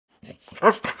So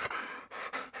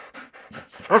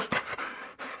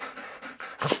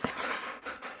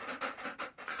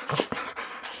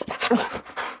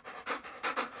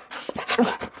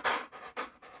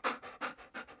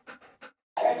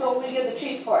what we give the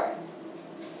treats for?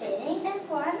 Sitting and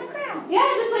four on the ground. Yeah,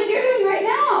 just like you're doing right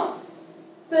now.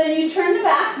 So then you turn the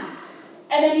back,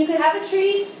 and then you could have a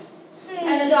treat,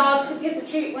 and the dog could get the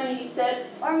treat when he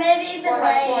sits. Or maybe even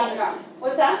laying. On the ground.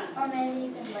 What's that? Or maybe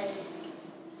even laying.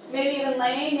 Maybe even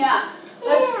laying, yeah.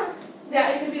 Yeah,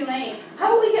 it could be laying. How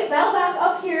about we get Belle back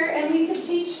up here and we could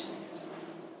teach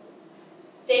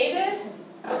David?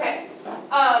 Okay. Can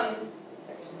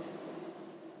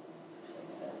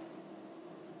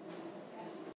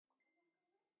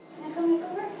I come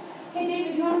over? Hey,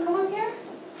 David, you want to come up here?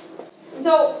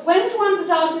 So, when do you want the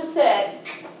dog to sit?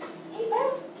 Hey,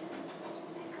 Belle.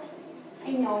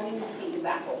 I know, we need to get you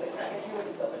back over there.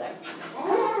 Everybody's over there.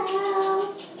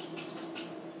 Belle.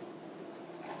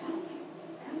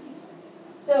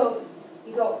 So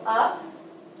you go up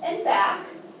and back.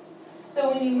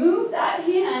 So when you move that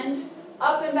hand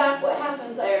up and back, what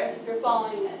happens, Iris, if you're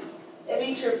following it? It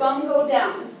makes your bum go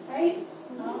down, right?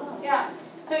 Oh. Yeah.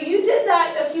 So you did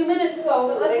that a few minutes ago,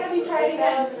 but let's have you try it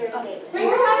again. Okay. Bring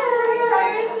your hand over here,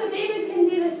 Iris, so David can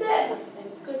do the sit.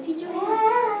 Go see your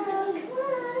hand. Come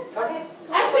on. Okay.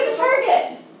 Ask her to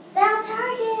target. Belle,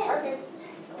 target. Target.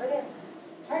 Over there.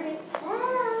 Target.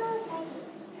 Belle, target.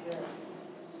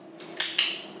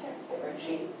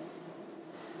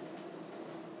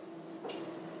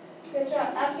 Good job.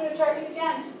 Ask her to target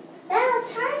again. Belle,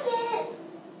 target.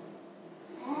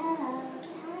 Belle,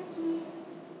 target.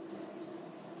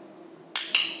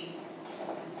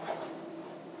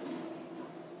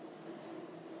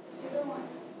 Let's give her one.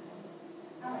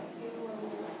 All right, give her one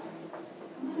more.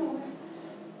 Come on over.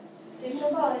 See,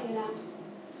 she'll follow you now.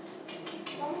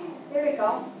 There we go.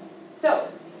 So,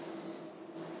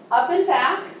 up and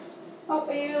back. Oh,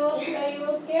 are you a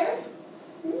little scared?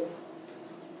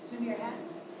 Give me your hat.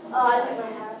 Oh, I took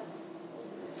my hat.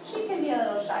 She can be a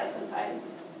little shy sometimes.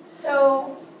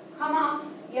 So, come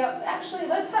on. Yep. Actually,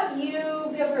 let's have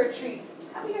you give her a treat.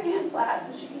 Have your hand flat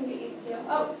so she can get used to.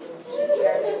 Oh, she's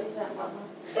scared.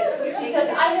 She said,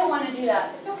 I don't want to do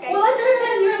that. It's okay. Well, let's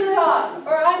pretend you're the dog,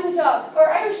 or I'm the dog, or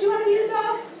Irish, do you want to be the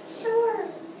dog? Sure.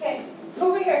 Okay,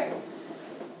 over here.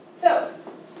 So,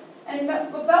 and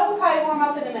Belle will probably warm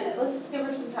up in a minute. Let's just give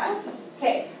her some time.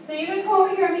 Okay, so you're going to come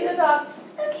over here and be the dog.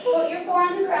 Okay. Put your fore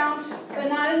on the ground, but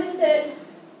not in the sit.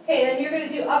 Okay, then you're going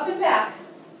to do up and back.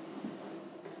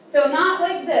 So not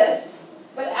like this,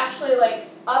 but actually like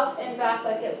up and back,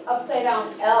 like an upside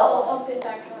down L. Up and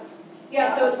back.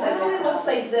 Yeah, so it literally looks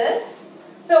like this.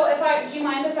 So do you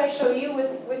mind if I show you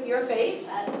with your face?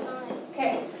 That's fine.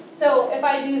 Okay, so if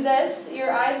I do this, your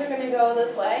eyes are going to go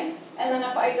this way. And then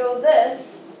if I go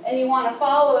this, and you want to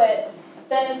follow it,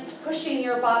 then it's pushing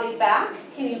your body back.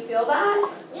 Can you feel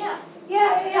that? Yeah.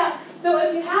 Yeah. So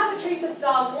if you have a treat that the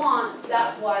dog wants,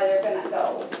 that's why they're going to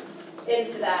go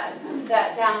into that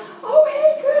down. Oh,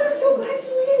 hey, good. I'm so glad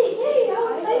you made it. Yay, how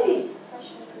exciting.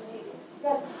 Question for you.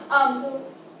 Yes. So,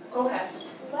 Go ahead.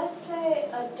 let's say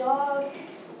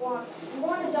you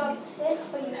want a dog to sit,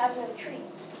 but you have no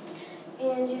treats.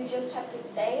 And you just have to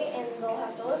say, and they'll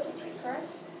have to listen to you, correct?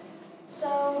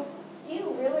 So, do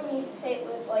you really need to say it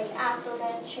with, like,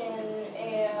 affirmation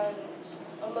and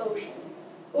emotion?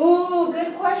 Ooh,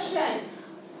 good question.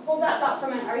 Hold that thought for a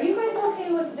minute. Are you guys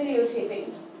okay with videotaping?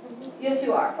 Mm-hmm. Yes,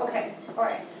 you are. Okay. All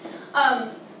right.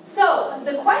 So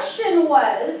the question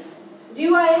was,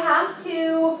 do I have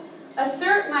to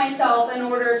assert myself in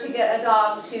order to get a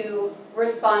dog to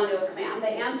respond to a command? The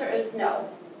answer is no.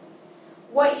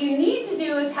 What you need to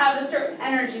do is have a certain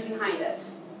energy behind it.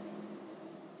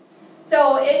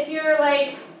 So if you're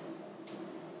like,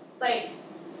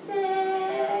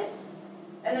 sit,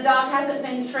 and the dog hasn't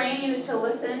been trained to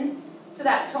listen to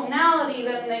that tonality,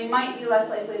 then they might be less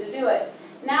likely to do it.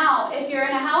 Now, if you're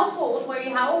in a household where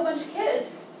you have a whole bunch of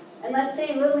kids, and let's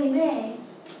say Lily Mae,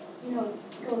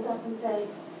 goes up and says,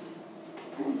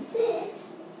 sit,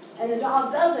 and the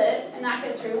dog does it, and that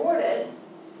gets rewarded,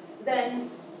 then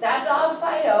that dog,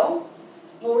 Fido,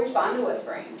 will respond to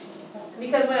whispering.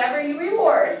 Because whatever you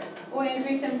reward will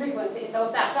increase in frequency. So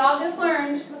if that dog has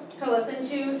learned to listen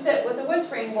to sit with a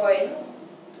whispering voice,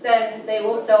 then they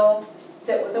will still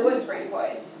sit with a whispering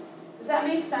voice. Does that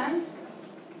make sense?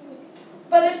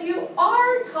 But if you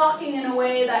are talking in a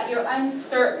way that you're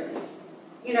uncertain,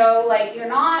 like you're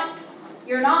not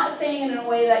saying it in a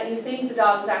way that you think the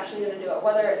dog's actually going to do it,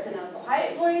 whether it's in a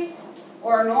quiet voice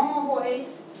or a normal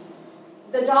voice,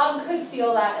 the dog could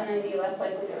feel that and then be less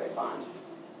likely to respond.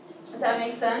 Does that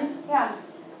make sense? Yeah.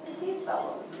 Let's see if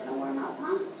Bella's going to warm up,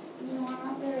 huh?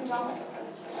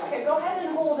 Here, go ahead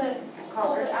and hold it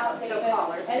out, David. So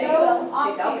collar. And There go you go.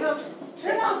 off I'll to, come.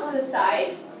 turn off to the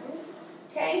side,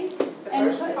 okay? The And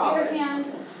first put collar. your hand,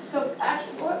 so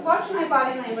actually, watch my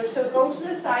body language, so go to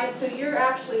the side, so you're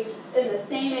actually in the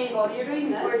same angle, you're doing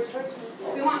this. Words towards me.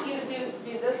 What we want you to do is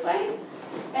do this way,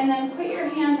 and then put your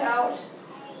hand out,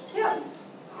 yep.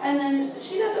 And then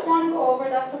she doesn't want to go over,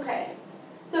 that's okay.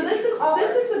 So this is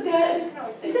a good, You can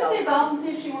always say you can say Belle. Belle and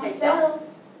see if she wants Say to. Belle.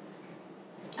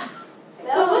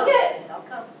 So look at, Belle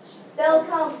come. Belle,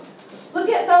 come. look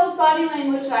at Belle's body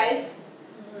language, guys.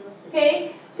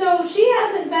 Okay, so she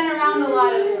hasn't been around a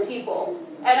lot of people.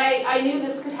 And I knew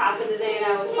this could happen today, and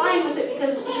I was fine with it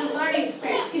because it's a good learning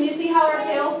experience. Can you see how our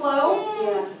tail's low?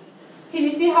 Yeah. Can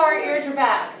you see how our ears are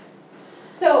back?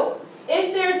 So,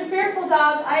 if there's a fearful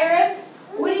dog, Iris,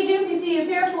 what do you do if you see a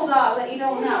fearful dog that you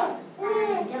don't know?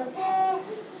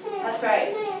 That's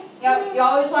right. Yep, you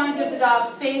always want to give the dog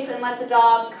space and let the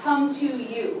dog come to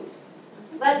you.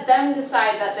 Let them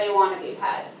decide that they want to be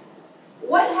pet.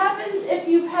 What happens if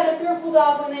you pet a fearful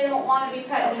dog when they don't want to be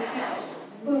pet and you keep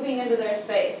moving into their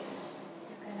space?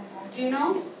 Do you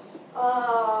know?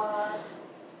 I'd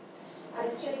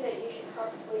say that you should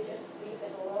probably just leave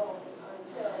it alone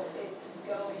until it's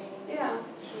going to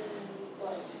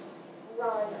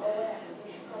run away.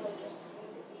 You should probably just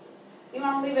leave it be. You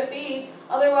want to leave it be.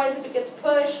 Otherwise, if it gets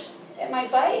pushed, it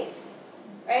might bite.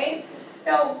 Right?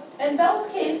 So, in Belle's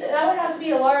case, that would have to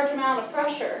be a large amount of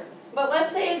pressure. But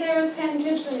let's say there was 10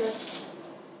 kids in this,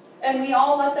 and we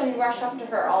all let them rush up to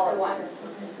her all at once.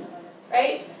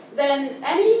 Right? Then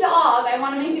any dog, I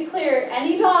want to make it clear,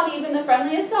 any dog, even the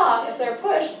friendliest dog, if they're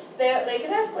pushed, they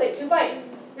can escalate to a bite.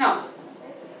 Now,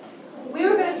 we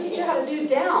were going to teach you how to do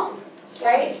down,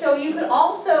 right? So you could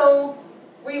also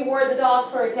reward the dog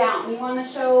for a down. You want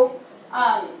to show,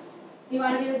 you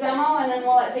want to do the demo, and then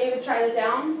we'll let David try the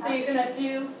down. So you're going to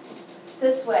do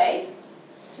this way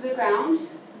to the ground,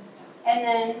 and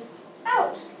then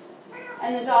out.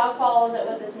 And the dog follows it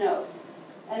with his nose.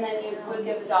 And then you would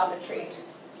give the dog a treat.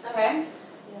 Okay?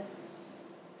 Yeah.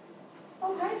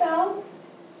 Oh, hi, Belle.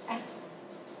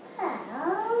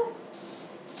 Hello.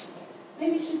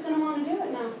 Maybe she's going to want to do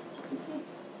it now. Let's see.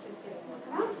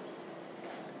 Come on.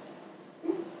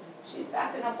 She's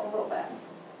backing up a little bit.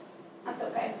 That's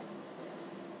okay.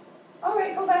 All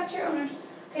right, go back to your owners.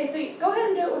 Okay, so go ahead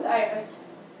and do it with Iris.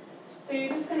 So you're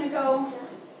just going to go.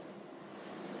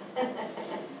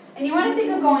 And you want to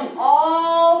think of going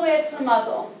all the way up to the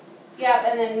muzzle. Yep,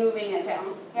 and then moving it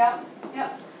down. Yep,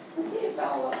 yep. Let's see if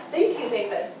Belle will. Thank you,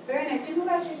 David. Very nice. You go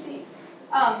back to your seat.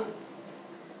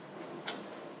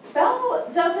 Belle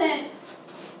doesn't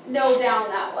know down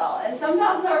that well. And some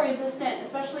dogs are resistant,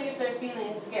 especially if they're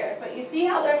feeling scared. But you see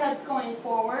how their head's going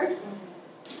forward?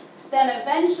 Then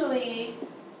eventually,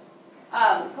 go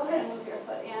ahead and move your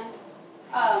foot,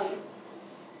 Ann.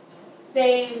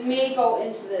 They may go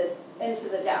into the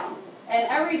down. And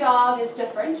every dog is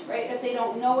different, right? If they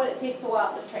don't know it, it takes a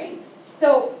while to train.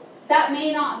 So that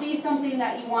may not be something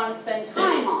that you want to spend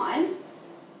time on.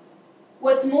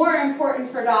 What's more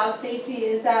important for dog safety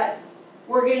is that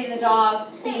we're getting the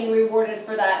dog being rewarded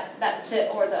for that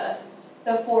sit or the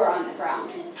 4 on the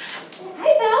ground.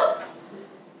 Hi, Belle.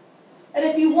 And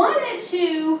if you wanted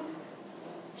to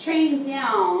train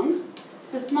down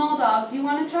the small dog, do you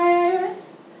want to try, Iris?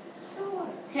 Sure.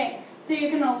 Okay. So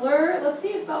you're going to lure, let's see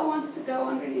if Belle wants to go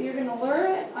underneath. You're going to lure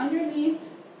it underneath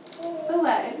the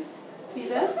legs. See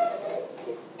this?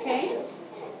 Okay.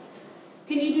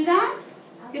 Can you do that?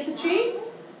 Get the treat?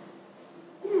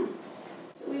 Yeah.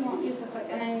 So we won't use the hook.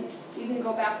 And then you can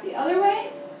go back the other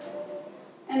way.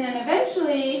 And then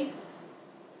eventually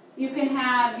you can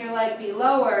have your leg be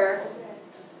lower.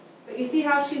 But you see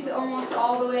how she's almost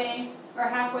all the way or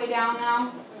halfway down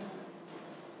now?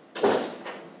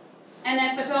 And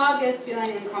if a dog is feeling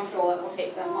uncomfortable, it will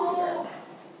take them longer.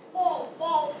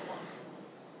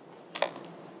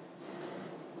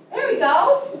 There we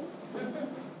go.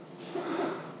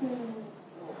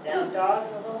 Down dog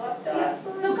and a little up dog. Yeah.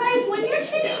 So guys, when you're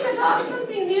training the dog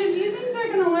something new, do you think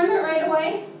they're going to learn it right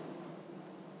away?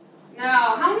 No.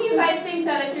 How many of you guys think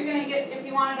that if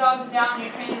you want a dog to down,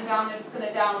 you're training them down, they're just going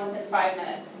to down within 5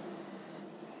 minutes?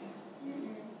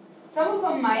 Some of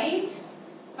them might,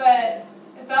 but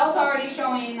Belle's already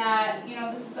showing that,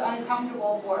 this is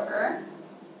uncomfortable for her,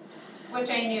 which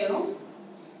I knew,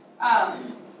 because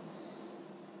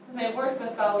I've worked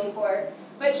with Belle before.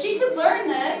 But she could learn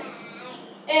this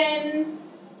in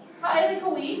probably like a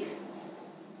week,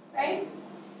 right?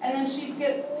 And then she would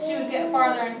get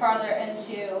farther and farther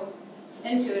into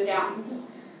a down.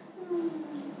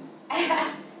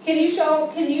 Can you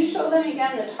show them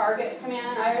again the target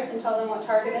command, Iris, and tell them what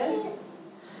target is?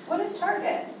 What is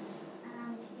target?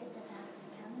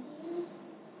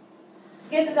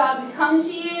 get the dog to come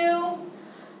to you.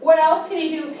 What else can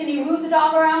you do? Can you move the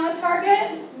dog around the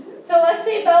target? So let's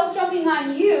say Belle's jumping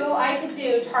on you. I could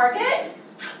do target.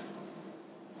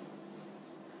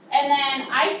 And then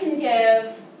I can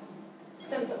give,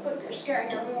 since you're scaring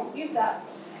her, we won't use that.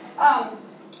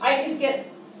 I could get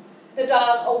the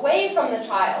dog away from the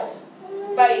child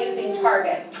by using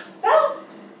target. Belle,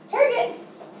 target.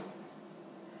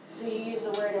 So you use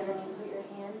the word and then you put your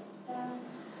hand down?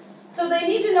 So they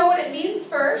need to know what it means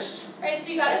first, right?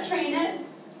 So you got to train it.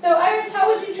 So Iris,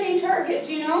 how would you train target?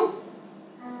 Do you know?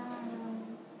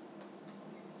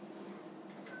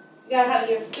 You got to have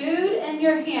your food and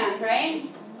your hand, right?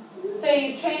 So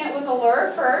you train it with a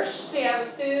lure first. So you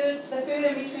have the food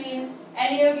in between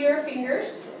any of your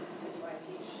fingers.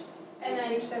 And then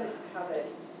teach them how to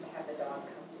have the dog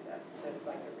come to them. So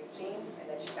like you're reaching and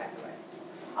then she backs away.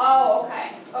 Oh,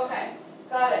 okay,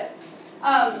 got it.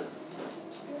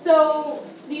 So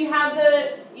you have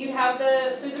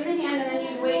the food in the hand, and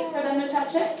then you wait for them to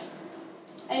touch it,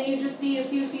 and you just be a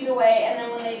few feet away, and then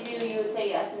when they do, you would say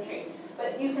yes and treat.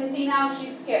 But you can see now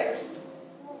she's scared,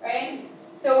 right?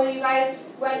 So when you guys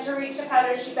went to reach to pet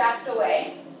her, she backed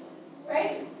away,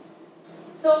 right?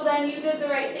 So then you did the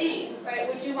right thing, right?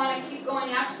 Would you want to keep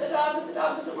going after the dog if the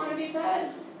dog doesn't want to be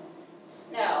fed?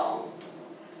 No.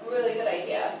 A really good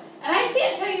idea. And I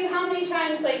can't tell you how many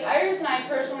times, like Iris and I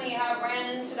personally have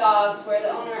ran into dogs where the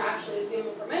owner actually is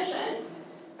given permission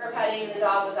for petting and the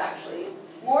dog was actually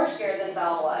more scared than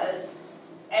Belle was.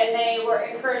 And they were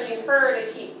encouraging her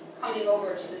to keep coming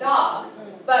over to the dog.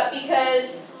 But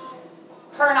because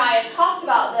her and I have talked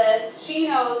about this, she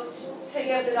knows to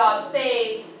give the dog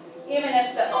space even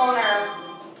if the owner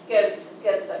gives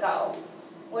the go,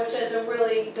 which is a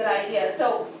really good idea.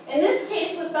 So in this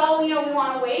case with Belle, we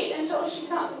want to wait until she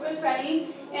is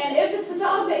ready. And if it's a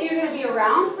dog that you're going to be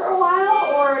around for a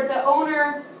while, or the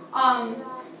owner,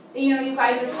 you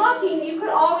guys are talking, you could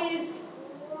always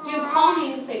do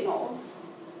calming signals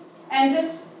and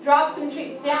just drop some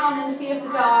treats down and see if the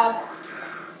dog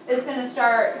is going to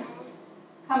start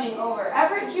coming over.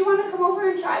 Everett, do you want to come over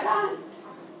and try that?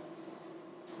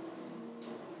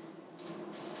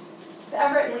 It's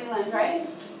Everett and Leland, right?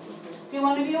 Do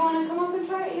one of you want to come up and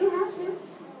try it? You don't have to.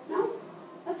 No?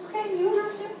 That's okay. You don't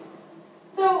have to.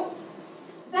 So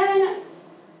then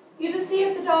you just see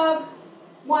if the dog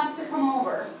wants to come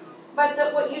over.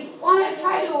 But what you want to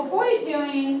try to avoid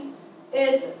doing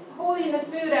is holding the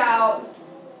food out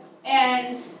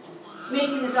and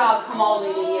making the dog come all the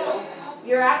way to you.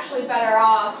 You're actually better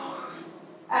off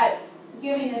at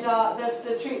giving the dog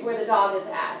the treat where the dog is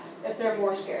at if they're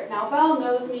more scared. Now Belle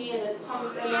knows me and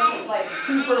isn't like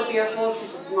super fearful,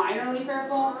 she's just minorly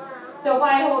fearful. So if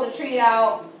I hold a treat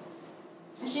out,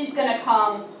 she's gonna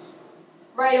come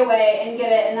right away and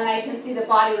get it, and then I can see the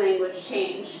body language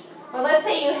change. But let's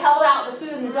say you held out the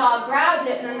food and the dog grabbed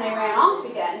it and then they ran off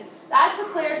again. That's a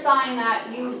clear sign that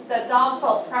the dog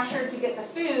felt pressured to get the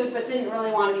food but didn't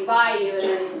really want to be by you and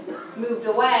then moved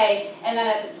away. And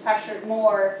then if it's pressured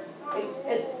more,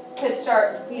 it could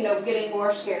start, getting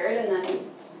more scared, and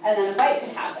then a bite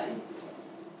could happen.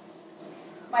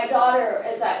 My daughter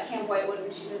is at Camp Whitewood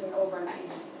and she did an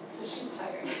overnight, so she's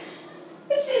tired.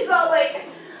 She's all like,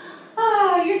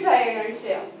 "Oh, you're tired, aren't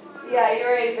you? Yeah, you're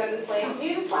ready to go to sleep. Do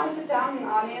you just want to sit down in the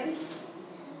audience?"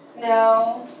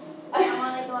 No. I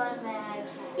want to go on my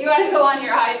iPad. You want to go on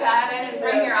your iPad? I didn't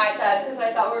bring your iPad because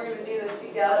I thought we were going to do this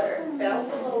together.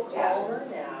 Belle's a little calmer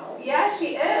now. Yeah,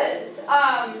 she is.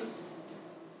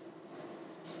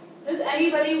 Does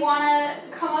anybody want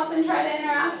to come up and try to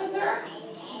interact with her?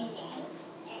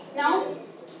 No?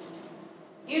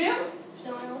 You do?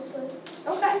 No one else would.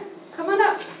 Okay, come on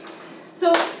up.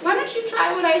 So why don't you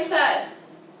try what I said?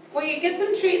 Well, you get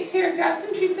some treats here. Grab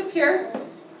some treats up here.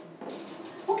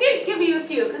 We'll give you a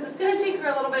few because it's going to take her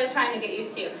a little bit of time to get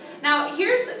used to. Now,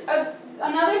 here's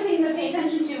another thing to pay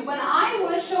attention to. When I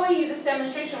was showing you this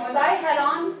demonstration, was I head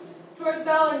on towards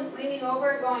Belle and leaning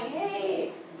over going,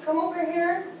 "Hey, come over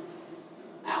here"?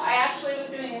 Now, I actually was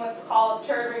doing what's called,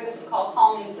 this we call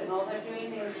calming signals. I'm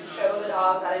doing things to show the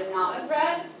dog that I'm not a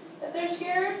threat if they're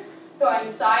scared. So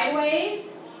I'm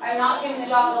sideways. I'm not giving the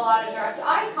dog a lot of direct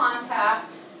eye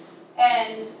contact.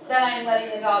 And then I'm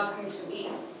letting the dog come to me.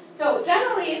 So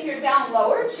generally, if you're down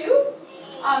lower too,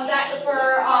 that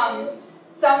for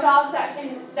some dogs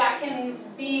that can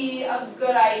be a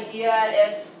good idea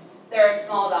if they're a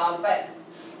small dog, but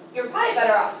you're probably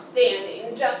better off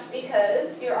standing just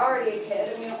because you're already a kid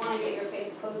and you don't want to get your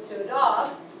face close to a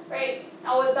dog, right?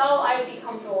 Now with Belle, I would be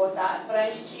comfortable with that, but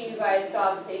I'm teaching you guys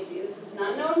dog safety. This is an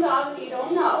unknown dog that you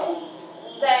don't know.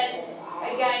 Then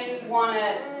again, you'd want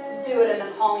to do it in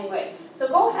a calming way. So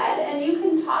go ahead and you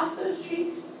can toss those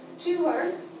treats to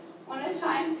her one at a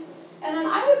time. And then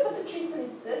I would put the treats in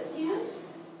this hand.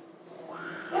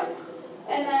 Yep.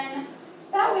 And then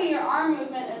that way your arm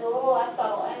movement is a little less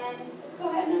subtle. And then just go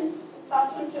ahead and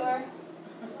toss one to her.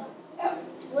 Yep.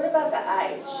 What about the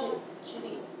eyes? Should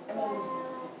we,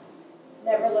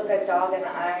 never look a dog in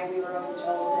the eye, we were always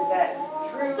told. Is that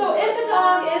true? So if a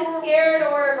dog is scared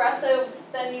or aggressive,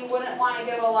 then you wouldn't want to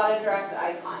give a lot of direct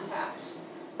eye contact.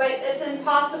 But it's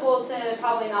impossible to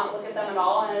probably not look at them at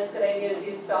all, and it's a good idea to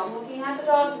do some looking at the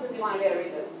dog because you want to be able to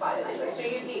read the body language. So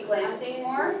you'd be glancing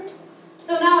more.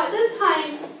 So now at this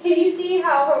time, can you see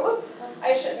how her, whoops,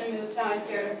 I shouldn't have moved, now I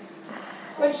scared her.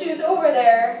 When she was over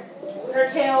there, her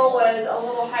tail was a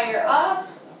little higher up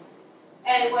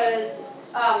and was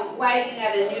wagging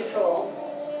at a neutral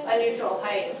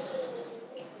height.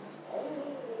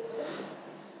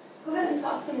 Go ahead and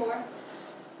toss some more.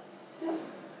 Yep.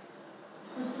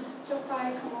 She'll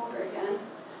probably come over again.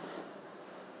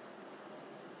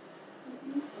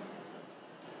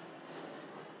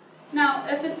 Now,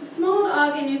 if it's a small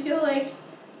dog and you feel like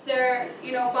their,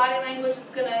 body language is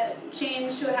going to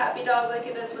change to a happy dog like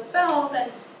it is with Belle, then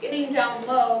getting down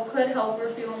low could help her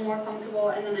feel more comfortable,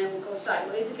 and then I will go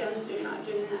sideways again so you're not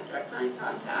doing that direct eye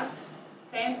contact.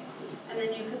 Okay? And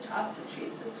then you could toss the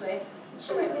treats this way.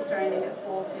 She might be starting to get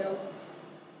full too.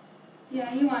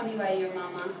 Yeah, you want to be by your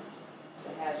mama. So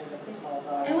hazardous with a small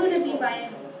dog. I want to be by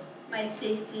my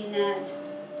safety net.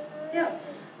 Yep.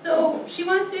 So she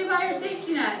wants to be by her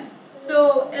safety net.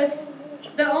 So if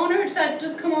the owner said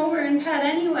just come over and pet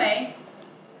anyway,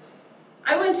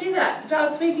 I wouldn't do that. The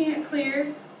dog's making it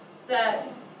clear that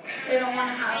they don't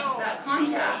want to have that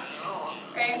contact,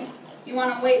 right? You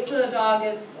want to wait till the dog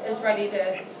is ready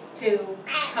to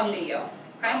come to you,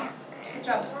 okay? Good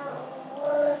job.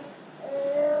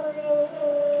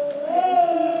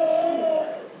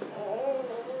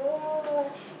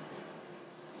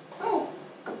 Oh,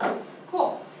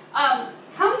 cool.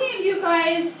 How many of you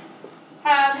guys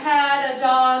have had a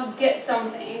dog get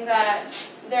something that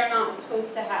they're not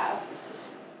supposed to have?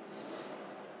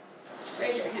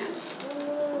 Raise your hand.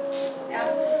 Yeah.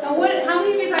 And how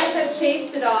many of you guys have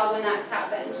chased a dog when that's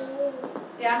happened?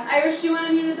 Yeah. Irish, do you want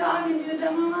to meet the dog and do a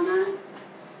demo on that?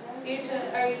 Are you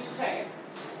too tired?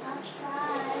 I'll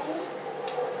try.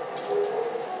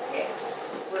 Okay.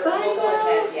 We'll go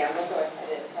ahead,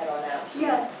 head on out.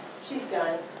 She's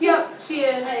done. Yep, she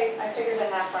is. I figured a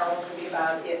half hour would be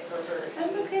about it for her.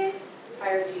 That's okay.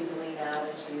 Tires easily now,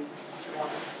 and she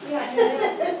wants. Yeah.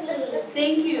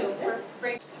 Thank you for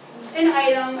breaking an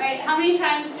item, right? How many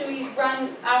times do we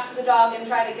run after the dog and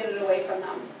try to get it away from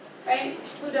them, right?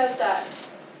 Who does that?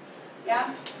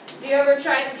 Yeah? Do you ever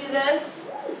try to do this?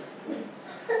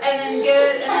 And then you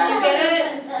get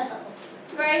it?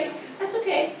 Right? That's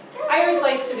okay. Iris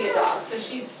likes to be a dog, so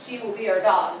she will be our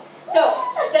dog. So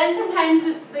then sometimes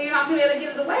you're not going to be able to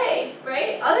get it away,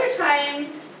 right? Other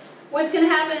times, what's going to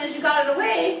happen is you got it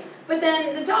away, but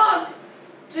then the dog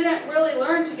didn't really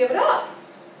learn to give it up.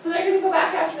 So they're going to go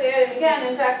back after they get it again.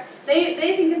 In fact, they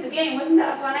think it's a game. Wasn't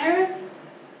that fun, Iris?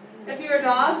 If you're a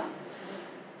dog?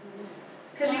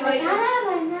 Because you like...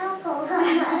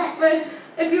 But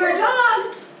if you were a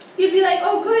dog, you'd be like,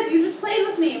 oh good, you just played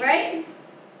with me, right?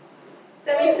 Does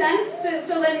that make sense?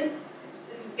 So then,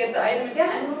 get the item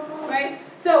again, right?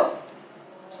 So,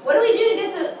 what do we do to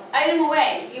get the item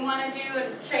away? You want to do a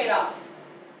trade-off,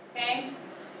 okay?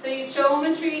 So you show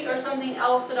them a treat or something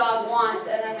else the dog wants,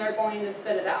 and then they're going to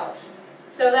spit it out.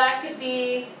 So that could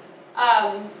be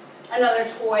another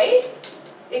toy.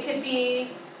 It could be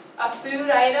a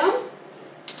food item,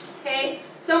 okay?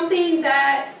 Something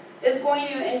that is going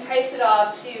to entice the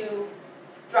dog to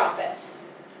drop it.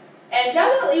 And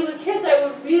definitely with kids, I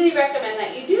would really recommend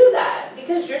that you do that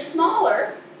because you're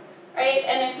smaller, right?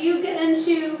 And if you get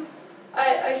into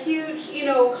a huge,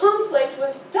 conflict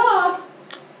with the dog,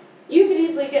 you could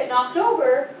easily get knocked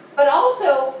over. But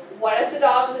also, what if the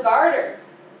dog's a guarder,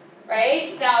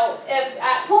 right? Now, if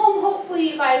at home, hopefully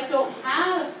you guys don't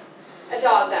have a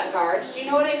dog that guards. Do you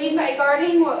know what I mean by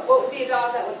guarding? What would be a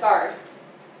dog that would guard?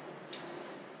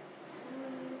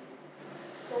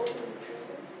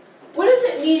 What does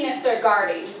it mean if they're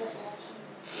guarding?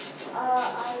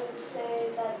 I would say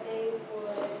that they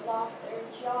would lock their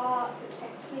jaw,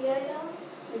 protect the item.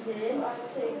 So I would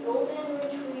say golden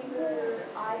retriever,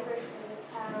 Irish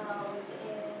wolfhound,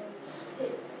 and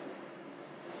pit.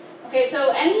 Okay,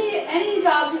 so any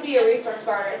dog could be a resource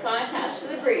guarder. It's not attached to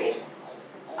the breed.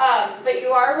 But you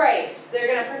are right. They're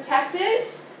going to protect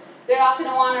it. They're not going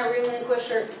to want to relinquish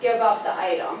or give up the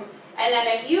item. And then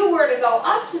if you were to go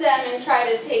up to them and try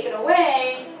to take it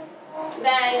away,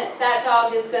 then that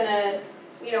dog is going to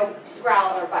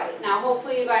growl or bite. Now,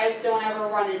 hopefully you guys don't ever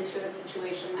run into a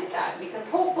situation like that, because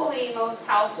hopefully most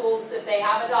households, if they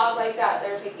have a dog like that,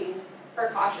 they're taking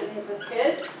precautions with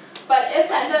kids. But if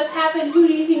that does happen, who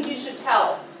do you think you should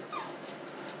tell?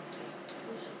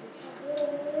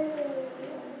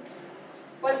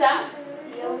 What's that?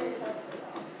 The owners of the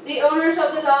dog. The owners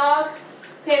of the dog.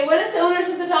 Okay, what if the owners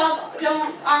of the dog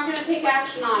aren't going to take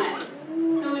action on it?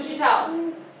 Who would you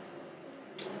tell?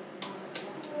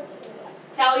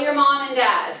 Tell your mom and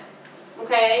dad,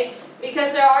 okay?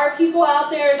 Because there are people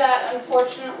out there that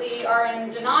unfortunately are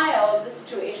in denial of the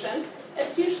situation.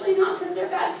 It's usually not because they're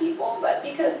bad people, but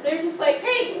because they're just like,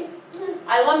 hey,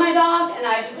 I love my dog and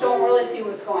I just don't really see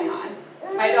what's going on.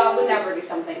 My dog would never do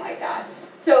something like that.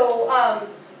 So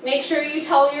make sure you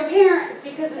tell your parents,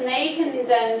 because then they can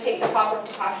then take the proper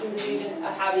precautions of even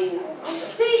having a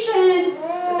conversation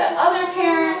with that other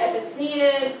parent if it's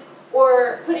needed,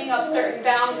 or putting up certain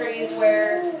boundaries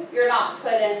where you're not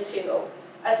put into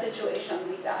a situation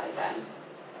like that again.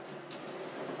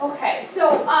 Okay,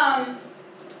 so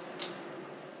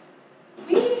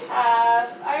we have,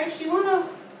 Irish, you want to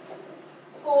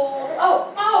hold,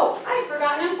 I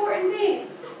forgot an important thing.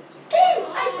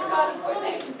 I forgot an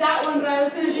important thing. That one, but I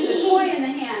was going to do the toy in the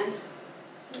hand.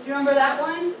 Do you remember that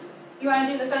one? You want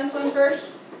to do the fence one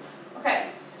first? Okay.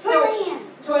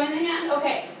 Toy in the hand?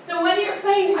 Okay. So when you're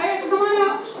playing, Iris, come on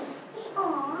out.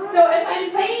 So if I'm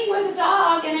playing with a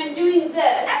dog and I'm doing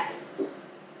this,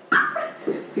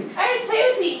 Iris, play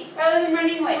with me rather than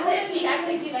running away. Play with me. Act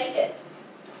like you like it.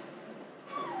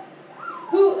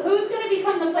 Who's going to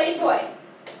become the play toy?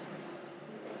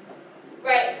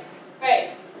 Right.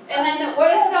 And then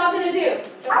what is the dog going to do?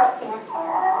 Jump up some more.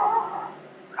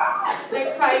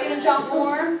 They're probably going to jump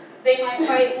more. They might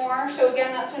bite more. So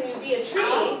again, that's when you be a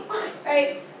tree,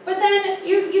 right? But then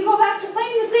you go back to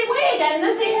playing the same way again, and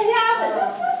the same thing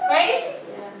happens, right?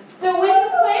 So when you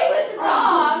play with the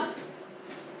dog,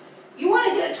 you want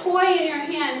to get a toy in your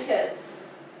hand, kids.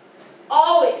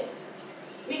 Always.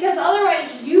 Because otherwise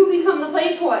you become the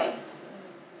play toy.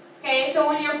 Okay, so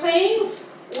when you're playing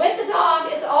with the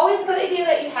dog, it's always a good idea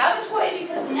that you have a toy,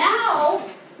 because now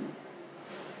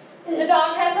the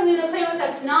dog has something to play with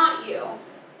that's not you.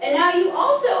 And now you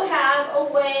also have a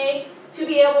way to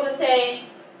be able to say,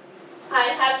 I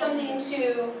have something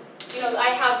to, I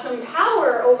have some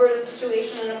power over the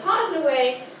situation in a positive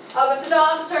way. If the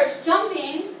dog starts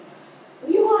jumping,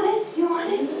 you want it. You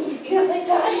going to play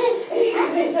tug? Are you going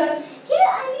to play tug?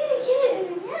 I need to get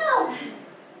it now.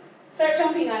 Start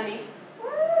jumping on me.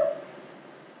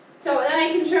 So then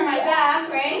I can turn my back,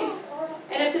 right?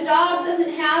 And if the dog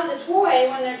doesn't have the toy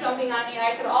when they're jumping on me,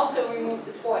 I could also remove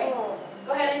the toy.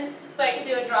 Go ahead so I can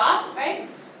do a drop, right?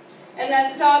 And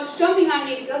then the dog's jumping on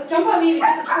me, jump on me to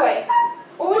get the toy.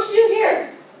 What would you do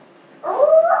here?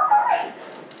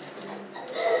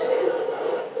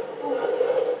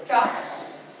 Drop.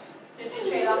 So do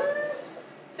trade off.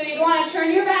 So you'd want to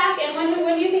turn your back, and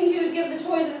when do you think you would give the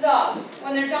toy to the dog?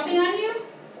 When they're jumping on you?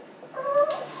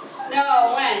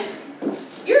 No, when?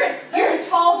 You're a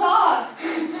tall dog.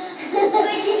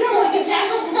 Like you jump like a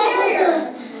Jack Russell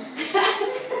Terrier.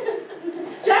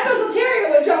 Jack Russell Terrier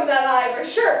would jump that high for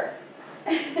sure.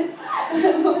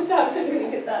 Most dogs are going to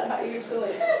get that high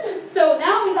usually. So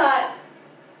now we got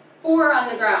 4 on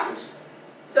the ground.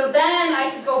 So then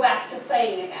I could go back to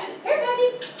playing again. Here,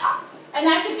 baby. And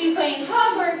that could be playing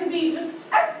tug, or it could be just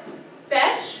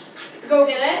fetch, go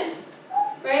get it,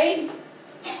 right?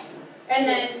 And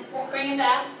then bring it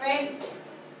back, right?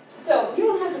 So you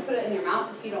don't have to put it in your mouth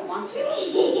if you don't want to.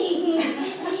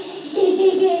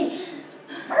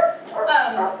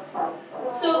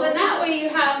 So then that way you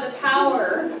have the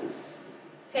power,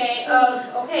 okay,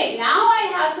 of, okay, now I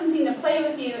have something to play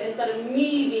with you instead of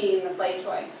me being the play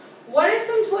toy. What are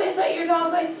some toys that your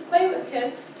dog likes to play with,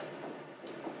 kids?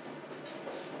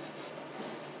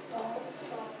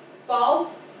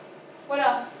 Balls? What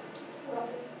else?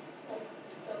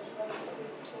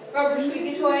 Rubber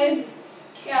squeaky toys?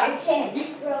 Yeah.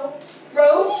 10. Ropes.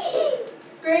 Ropes?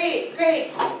 Great.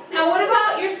 Now what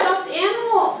about your stuffed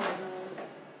animal?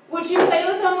 Would you play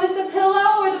with them with the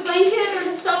pillow or the blanket or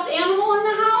the stuffed animal in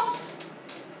the house?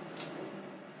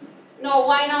 No,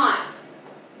 why not?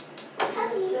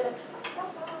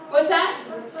 What's that?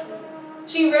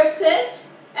 She rips it,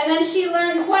 and then she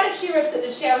learns, what if she rips it?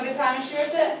 Did she have a good time if she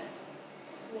ripped it?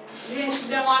 You think she's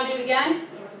going to want to do it again?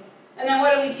 And then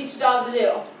what do we teach the dog to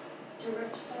do? To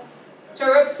rip stuff. To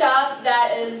rip stuff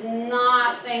that is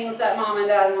not things that mom and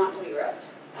dad want to be ripped.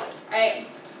 Right?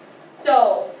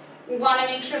 So we want to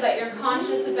make sure that you're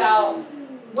conscious about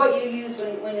what you use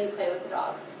when you play with the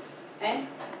dogs. Okay?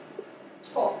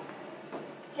 Cool.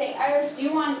 Okay, Iris, do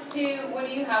you want to, what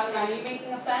do you have in mind? Are you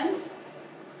making a fence?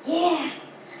 Yeah.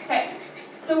 Okay.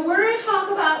 So we're going to talk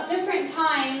about different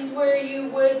times where you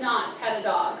would not pet a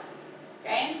dog.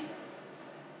 Okay?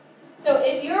 So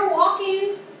if you're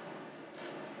walking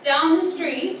down the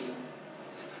street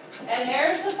and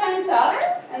there's the fence up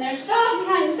and there's a dog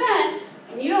behind the fence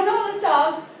and you don't know this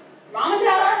dog, mom and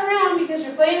dad aren't around because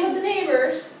you're playing with the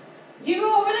neighbors, do you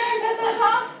go over there and pet that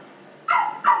dog?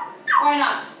 Why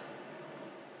not?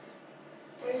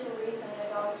 There's a reason a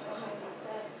dog's behind the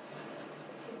fence.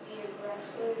 It could be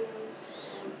aggressive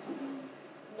and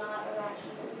not around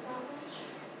humans that much.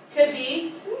 Could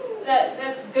be.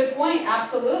 That's a good point,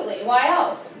 absolutely. Why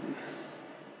else?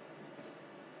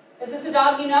 Is this a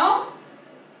dog you know?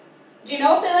 Do you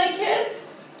know if they like kids?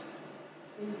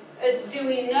 Do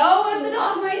we know if the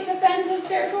dog might defend his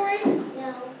territory?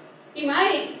 No. He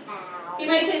might. Ow. He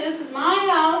might say, this is my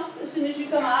house as soon as you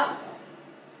come up.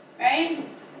 Right?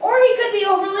 Or he could be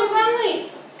overly friendly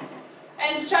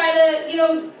and try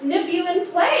to, nip you in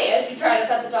play as you try to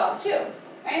pet the dog too.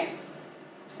 Right?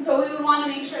 So we would want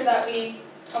to make sure that we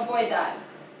avoid that.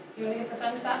 You want to get the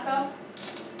fence back up?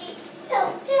 It's so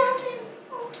down and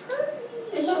it'll hurt me.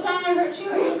 It's so down and hurt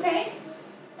you? Are you okay?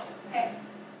 Okay.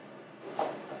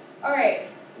 All right.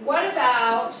 What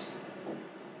about?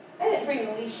 I didn't bring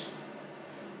the leash.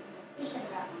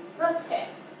 That's okay.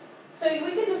 So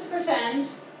we can just pretend.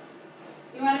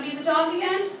 You want to be the dog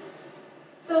again?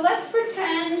 So let's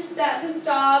pretend that this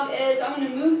dog is. I'm going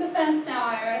to move the fence now,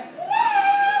 Iris.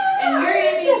 And you're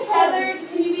going to be tethered.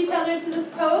 Can you be tethered to this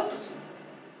post?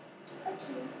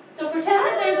 So pretend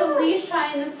that there's a leash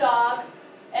tying this dog.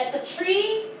 It's a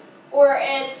tree or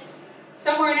it's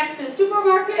somewhere next to a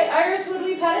supermarket. Iris, would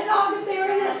we pet a dog if they were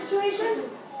in that situation?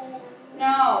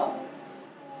 No.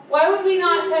 Why would we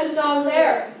not pet a dog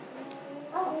there?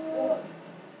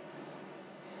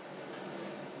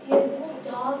 Because it's a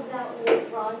dog that will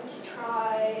run to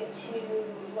try to,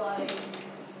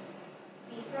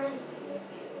 be friendly with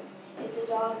you. It's a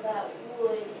dog that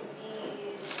would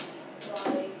indeed,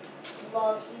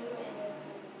 love you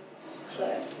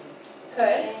and Could.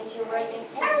 And you're right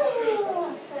next to the street,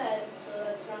 like you said, so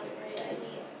that's not a great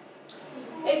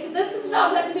idea. This is a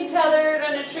dog that could be tethered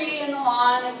on a tree in the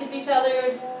lawn. It could be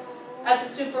tethered at the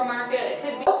supermarket. It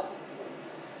could be.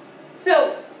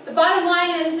 So the bottom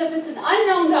line is, if it's an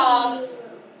unknown dog,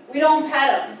 we don't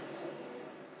pet him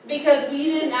because we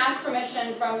didn't ask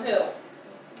permission from who?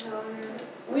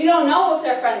 We don't know if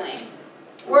they're friendly.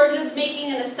 We're just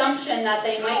making an assumption that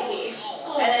they might be,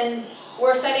 and then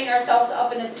we're setting ourselves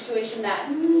up in a situation that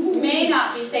may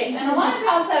not be safe. And a lot of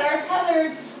dogs that are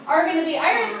tethered are going to be.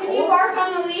 Iris, can you bark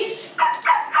on the leash?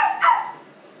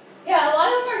 Yeah, a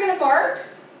lot of them are going to bark.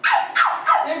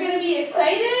 They're going to be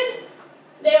excited.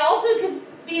 They also could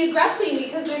be aggressive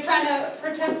because they're trying to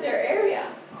protect their area,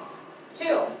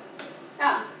 too.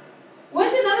 Yeah.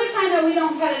 What's another time that we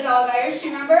don't pet a dog, Iris? Do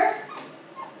you remember?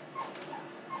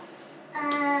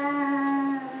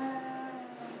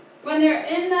 When they're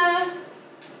in the...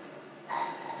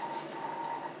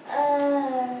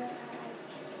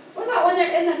 What about when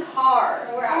they're in the car?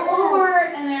 We're at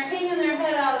Walmart and they're hanging their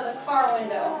head out of the car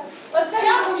window. Let's have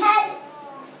you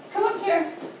come up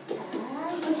here.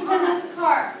 Let's pretend that's a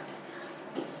car.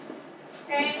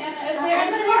 Okay, and if they're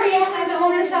in the car, usually the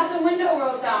owners have the window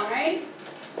rolled down, right?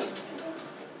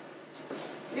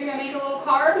 You're going to make a little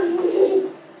car?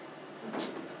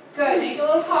 Good, make a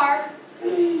little car.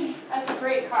 That's a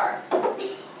great car. How am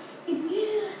I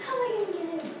going to get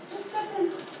it? Just step in.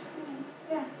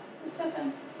 Yeah, just step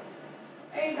in.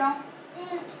 There you go.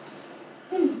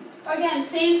 Again,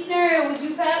 same scenario. Would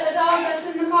you pet a dog that's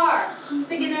in the car,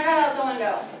 sticking their head out the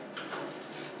window?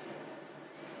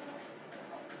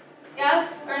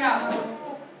 Yes or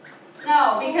no?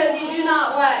 No, because you do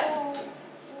not what?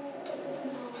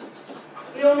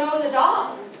 You don't know the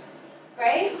dog,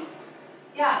 right?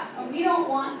 Yeah, and we don't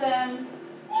want them,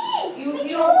 you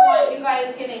don't want you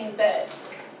guys getting bit.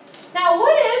 Now,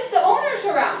 what if the owner's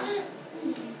around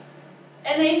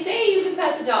and they say you can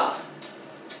pet the dog?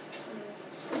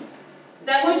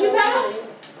 Then would you pet him?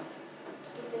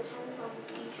 It depends on the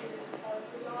features of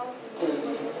the dog and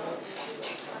what the dog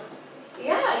is.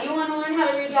 Yeah, you want to learn how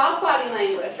to read dog body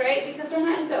language, right? Because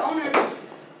sometimes the owners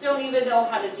don't even know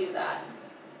how to do that,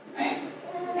 right?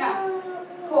 Yeah,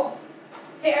 cool.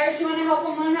 Okay, Iris, you want to help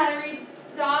them learn how to read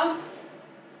dog?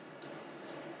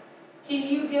 Can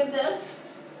you give this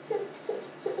to,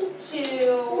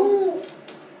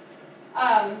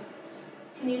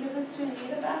 can you give this to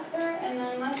Anita back there? And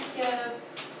then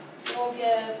we'll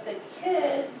give the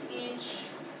kids each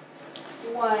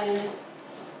one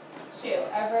to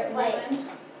Everett and Wait. Leland.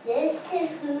 This to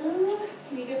who?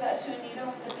 Can you give that that to Anita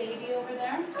with the baby over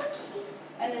there?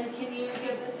 And then can you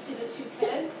give this to the two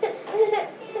kids?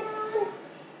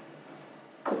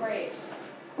 Great.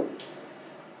 There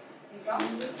you go.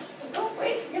 Oh,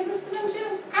 wait, give this to them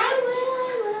too. I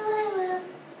will.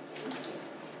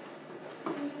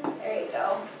 There you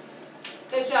go.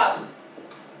 Good job.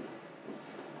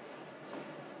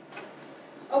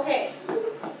 Okay.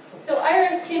 So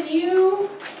Iris, can you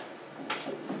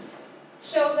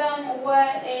show them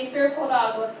what a fearful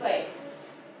dog looks like?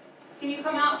 Can you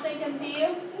come out so they can see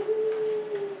you?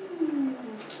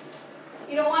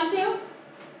 You don't want to?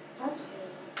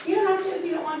 You don't have to if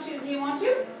you don't want to. Do you want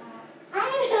to?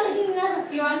 I don't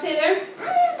know. You want to stay there?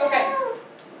 I don't Okay. know.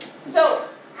 So,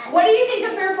 what do you think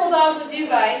a fearful dog would do,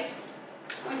 guys?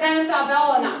 We kind of saw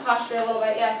Bella in that posture a little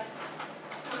bit, yes.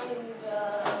 Kind of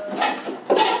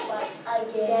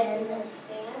like get in a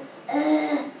stance to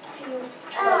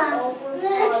like over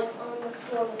paws on the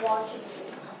floor watching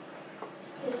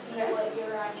you to see what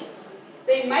your actions would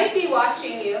They might be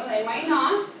watching you, they might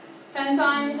not. Depends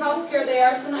on how scared they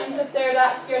are. Sometimes if they're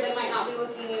that scared, they might not be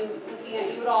looking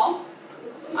at you at all.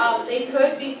 They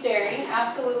could be staring,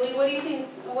 absolutely. What do you think?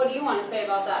 What do you want to say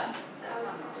about that?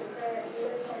 Their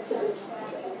ears are tucked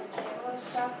back and their tail is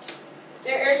tucked.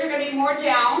 Their ears are going to be more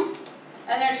down,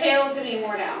 and their tail is going to be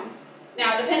more down.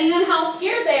 Now, depending on how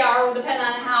scared they are, will depend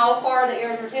on how far the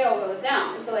ears or tail goes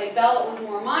down. So, like Bella, it was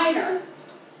more minor.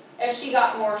 If she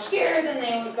got more scared, then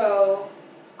they would go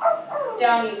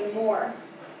down even more.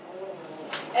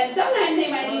 And sometimes they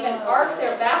might even arc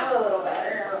their back a little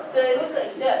bit. So they look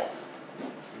like this.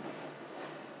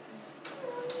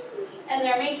 And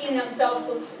they're making themselves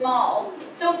look small.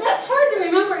 So that's hard to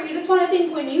remember. You just want to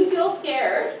think when you feel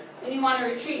scared and you want to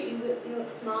retreat, you look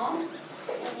small and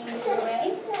you move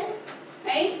away.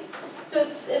 Right? So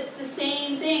it's the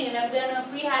same thing. And then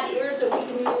if we had ears that we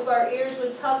could move, our ears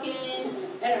would tuck in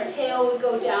and our tail would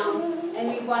go down and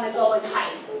we'd want to go and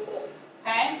hide.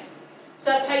 Okay? So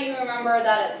that's how you remember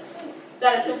that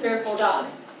it's a fearful dog.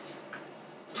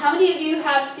 How many of you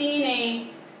have seen a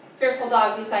fearful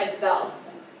dog besides Belle?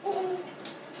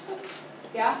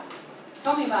 Yeah?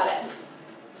 Tell me about it.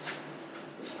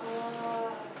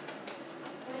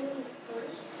 When we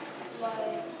first bought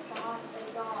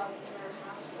a dog in our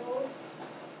household,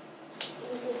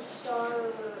 we would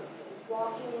start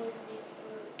walking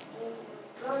and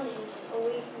running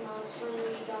away from us when we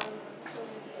got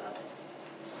somebody else.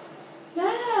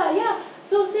 Yeah.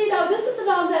 So see now, this is a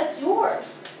dog that's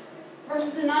yours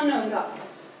versus an unknown dog,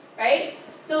 right?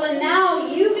 So then now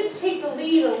you get to take the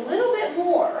lead a little bit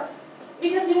more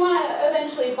because you want to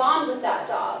eventually bond with that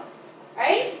dog,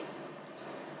 right?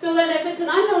 So then if it's an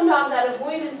unknown dog, that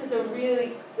avoidance is a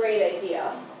really great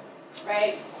idea,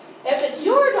 right? If it's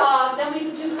your dog, then we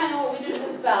can do kind of what we did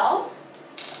with Belle.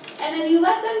 And then you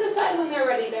let them decide when they're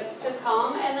ready to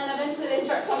come, and then eventually they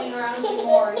start coming around you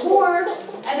more and more,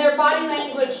 and their body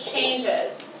language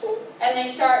changes, and they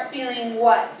start feeling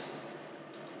what?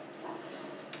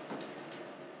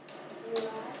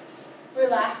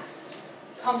 Relaxed,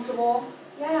 comfortable.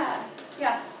 Yeah.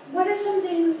 What are some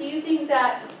things you think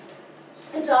that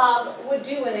a dog would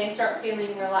do when they start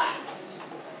feeling relaxed?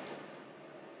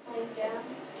 Lie down.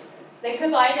 They could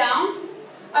lie down.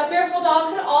 A fearful dog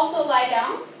could also lie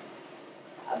down.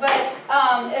 But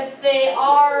if they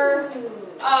are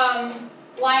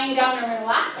lying down in a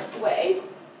relaxed way,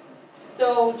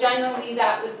 so generally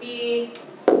that would be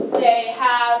they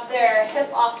have their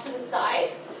hip off to the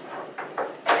side,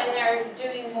 and they're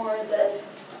doing more of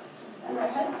this, and their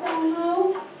head's down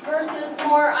low, versus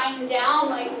more I'm down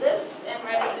like this and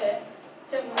ready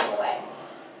to move away.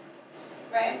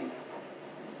 Right?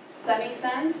 Does that make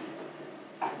sense?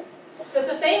 Because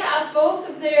if they have both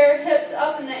of their hips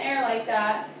up in the air like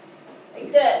that,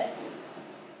 like this,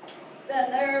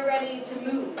 then they're ready to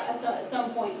move at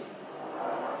some point,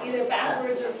 either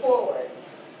backwards or forwards.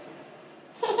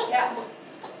 Yeah.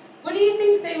 What do you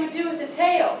think they would do with the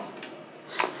tail?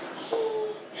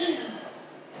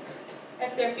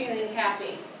 If they're feeling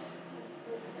happy.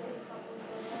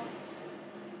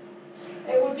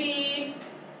 It would be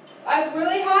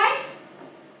really high?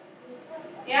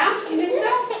 Yeah? You think so?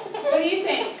 What do you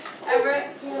think, Everett?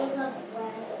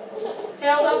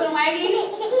 Tail's up and wagging?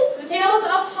 The tail is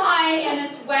up high and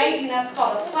it's wagging. That's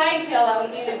called a flag tail. That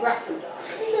would be an aggressive dog.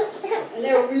 And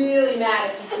they're really mad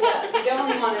if you see that. So you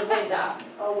definitely want to avoid that.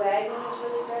 A wagging is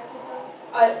really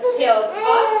aggressive. Tail is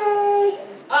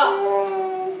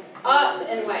up,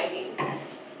 and wagging.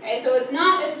 Okay, so it's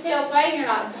not if the tail's wagging or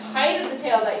not. It's the height of the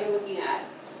tail that you're looking at.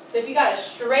 So if you got a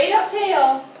straight up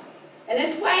tail, and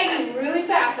it's wagging really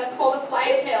fast, that's called a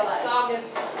flag tail. That dog is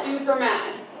super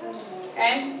mad.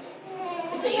 Okay?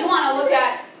 So you want to look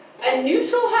at a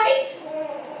neutral height.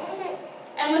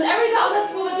 And with every dog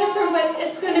that's a little bit different, but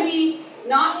it's going to be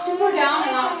not super down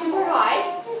and not super high.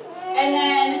 And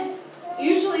then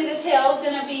usually the tail is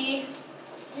going to be,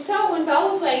 you saw when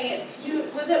Belle was wagging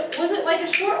it, was it like a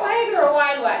short wag or a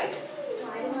wide wag?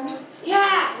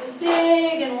 Yeah,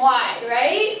 big and wide,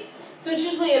 right? So it's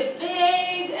usually a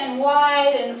big and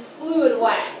wide and fluid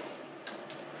wag.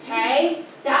 Okay?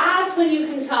 That's when you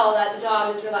can tell that the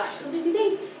dog is relaxed. Because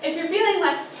if you're feeling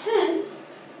less tense,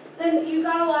 then you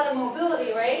got a lot of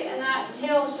mobility, right? And that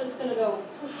tail is just going to go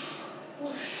whoosh,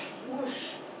 whoosh,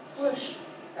 whoosh, whoosh,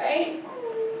 right?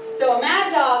 So a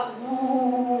mad dog,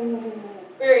 whoo,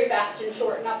 very fast and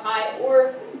short and up high,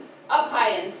 or up high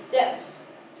and stiff.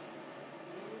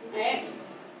 Right?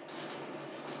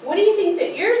 What do you think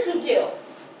the ears would do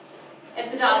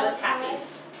if the dog was happy?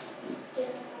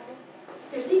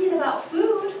 They're thinking about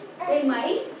food. They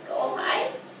might go up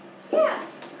high. Yeah.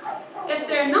 If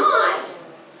they're not,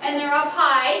 and they're up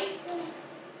high,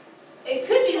 it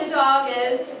could be the dog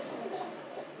is,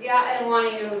 and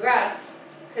wanting to aggress.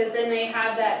 Because then they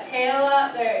have that tail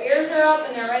up, their ears are up,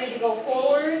 and they're ready to go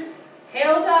forward.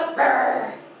 Tail's up,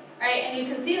 brrr, right? And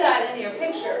you can see that in your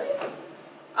picture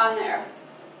on there.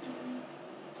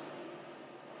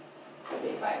 Let's see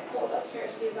if I hold up here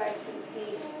so you guys can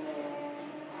see.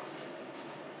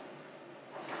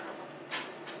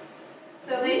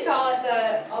 So they call it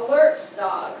the alert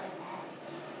dog.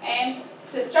 Okay?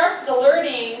 So it starts with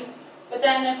alerting, but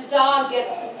then if the dog gets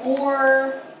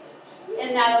more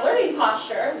in that alerting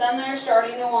posture, then they're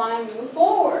starting to want to move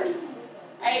forward.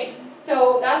 Right?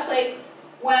 So that's like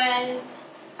when,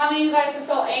 how many of you guys have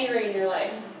felt angry in your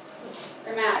life?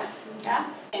 Or mad? Yeah?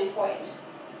 Same point.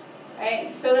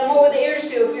 Right? So then what would the ears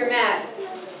do if you're mad?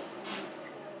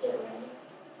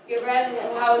 Get red,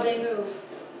 and how would they move?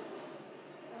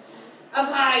 Up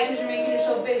high, because you're making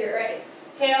yourself bigger, right?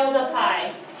 Tail's up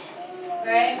high,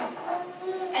 right?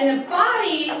 And the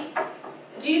body,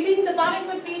 do you think the body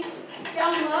would be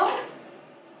down low?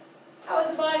 How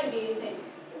would the body be, you think?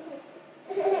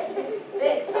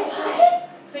 Big, up high.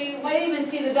 So you might even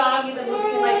see the dog even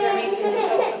looking like they're making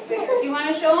themselves look bigger. Do you want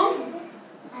to show them?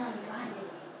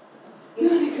 You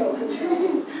want to go under?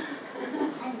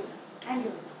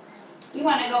 You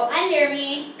want to go under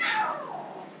me?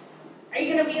 Are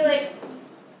you going to be like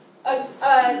a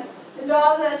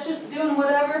dog that's just doing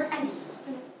whatever?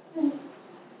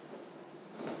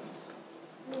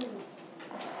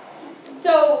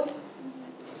 So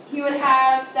you would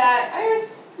have that.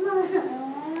 Iris, come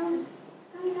on.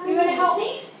 You going to help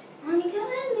me?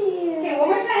 Okay, one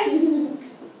more time.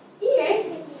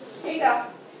 Okay, there you go.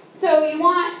 So you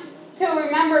want to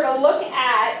remember to look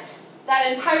at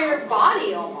that entire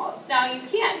body almost. Now you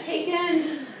can't take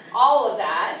in all of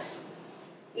that,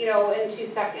 in 2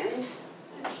 seconds,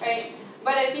 right?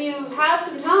 But if you have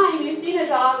some time, you've seen a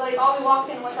dog, like I'll be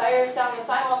walking with Iris down the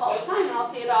sidewalk all the time, and I'll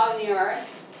see a dog in the yard.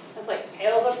 It's like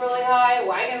tail's up really high,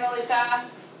 wagging really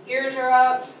fast, ears are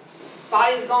up,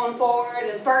 body's going forward,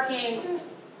 it's barking.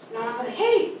 And I'm like,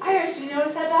 hey, Iris, do you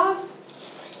notice that dog?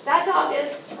 That dog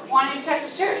is wanting to protect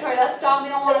his territory. That's a dog we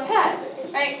don't want to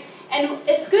pet, right? And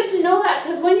it's good to know that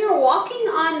because when you're walking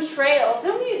on trails,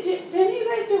 do any of you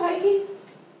guys do hiking?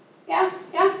 Yeah?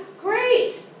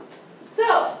 Great.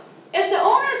 So, if the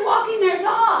owner's walking their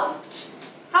dog,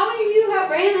 how many of you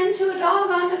have ran into a dog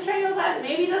on the trail that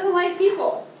maybe doesn't like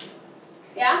people?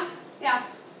 Yeah?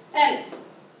 And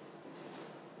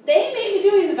they may be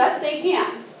doing the best they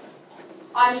can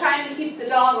on trying to keep the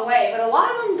dog away, but a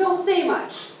lot of them don't say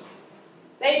much.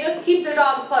 They just keep their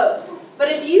dog close.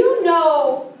 But if you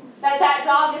know that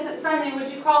dog isn't friendly,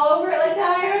 would you crawl over it like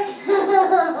that, Iris?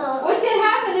 What's going to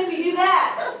happen if you do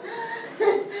that?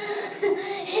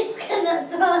 It's gonna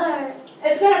bark.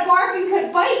 It's going to bark and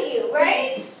could bite you,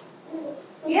 right?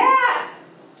 Yeah.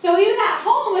 So even at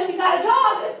home, if you got a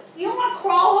dog, you don't want to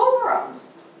crawl over them,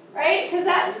 right? Because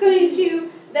that's going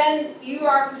to, then you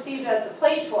are perceived as a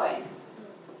play toy.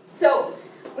 So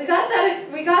we got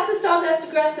this dog that's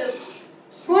aggressive.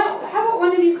 How about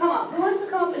one of you come up? Who wants to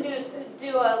come up and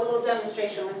do a little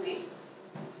demonstration with me?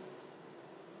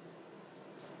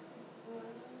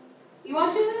 You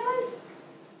want to do that one?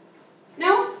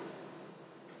 No?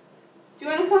 Do you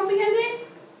want to come up again, Dave?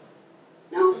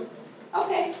 No?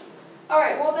 Okay. All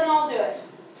right, well then I'll do it.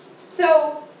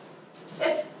 So,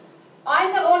 if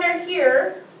I'm the owner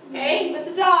here, okay, with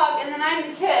the dog, and then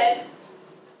I'm the kid,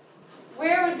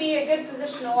 where would be a good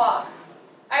position to walk?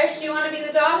 Iris, do you want to be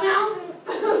the dog now?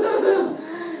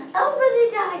 Over the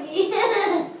doggy.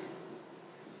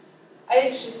 I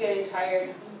think she's getting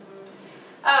tired.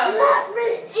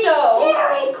 It's So,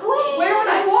 very quick. where would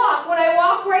I walk? Would I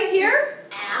walk right here?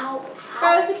 Ow. If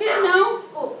I was a kid?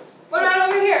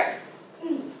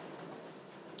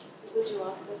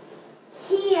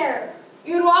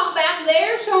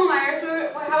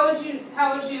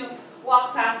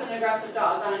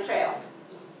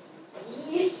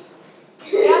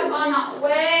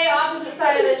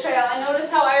 the trail, and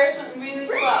notice how Iris went really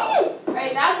slow.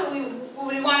 Right? That's what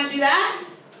would we want to do that?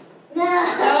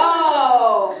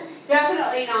 No,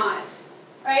 definitely not.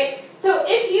 Right? So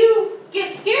if you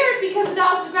get scared because the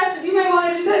dog's aggressive, you might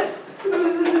want to do this.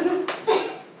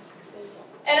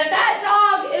 And if that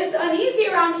dog is uneasy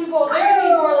around people, they're going to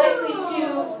be more likely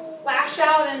to lash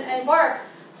out and bark.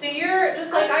 So you're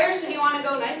just like Iris, and you want to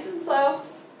go nice and slow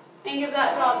and give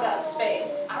that dog that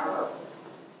space.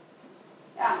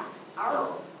 Yeah.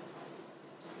 I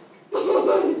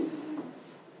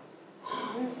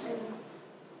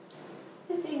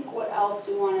think what else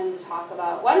we wanted to talk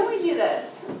about. Why don't we do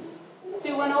this? So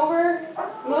we went over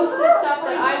most of the stuff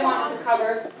that I wanted to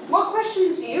cover. What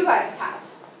questions do you guys have?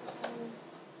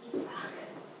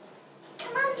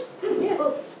 Come on. Yes.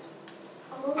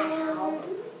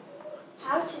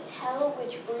 How to tell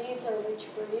which breeds are which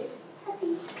breed?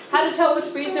 How to tell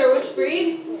which breeds are which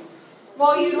breed?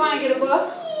 Well, you'd want to get a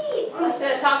book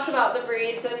that talks about the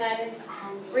breeds and then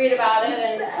read about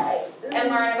it and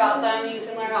learn about them. You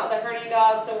can learn about the herding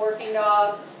dogs, the working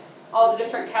dogs, all the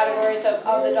different categories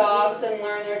of the dogs and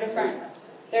learn their different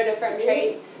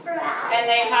traits. And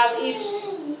they have each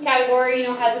category,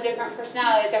 has a different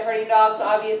personality. Like the herding dogs,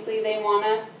 obviously, they want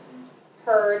to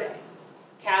herd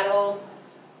cattle,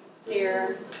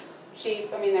 deer,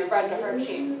 sheep. I mean, they're bred to herd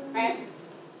sheep, right?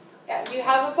 Yeah. Do you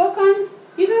have a book on?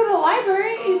 You can go to the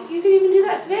library. You can even do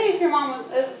that today if your mom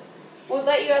would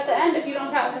let you at the end. If you don't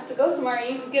have to go somewhere,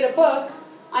 you can get a book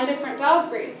on different dog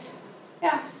breeds.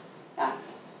 Yeah.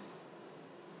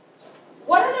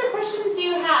 What other questions do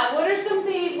you have? What's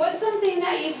something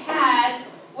that you've had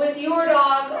with your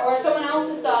dog or someone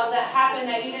else's dog that happened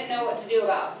that you didn't know what to do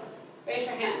about? Raise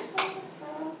your hand.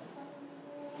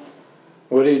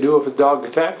 What do you do if a dog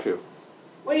attacks you?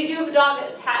 What do you do if a dog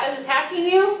is attacking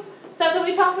you? So that's what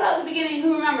we talked about at the beginning.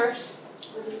 Who remembers?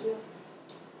 What do? You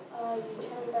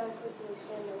turn backwards and you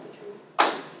stand like a tree.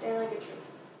 Stand like a tree.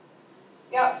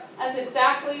 Yep, that's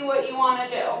exactly what you want to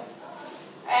do.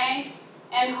 Okay?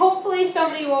 And hopefully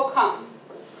somebody will come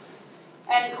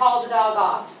and call the dog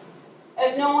off.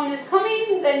 If no one is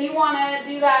coming, then you want to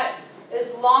do that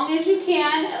as long as you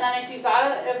can, and then if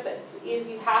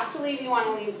you have to leave, you want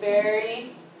to leave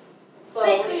very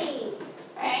slowly.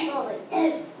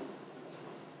 Okay?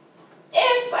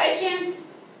 If by chance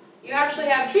you actually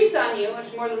have treats on you,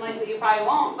 which more than likely you probably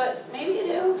won't, but maybe you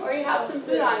do, or you have some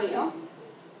food on you,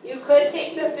 you could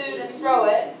take the food and throw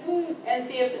it and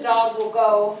see if the dog will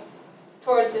go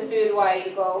towards the food while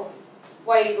you go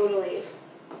to leave.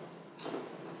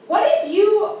 What if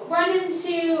you run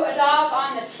into a dog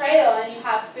on the trail and you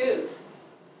have food?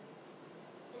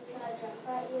 It's gonna jump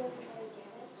at you and try to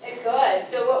get it. It could.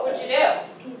 So what would you do?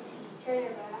 Turn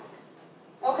your back.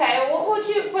 Okay, what would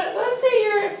you, but let's say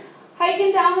you're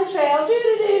hiking down the trail, and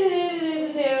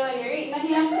you're eating a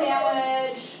ham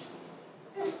sandwich,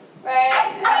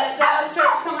 right? And then a dog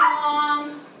starts coming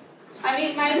along. I'm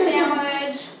eating my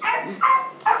sandwich.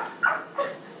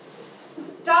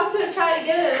 Dog's going to try to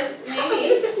get it,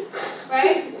 maybe,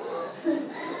 right?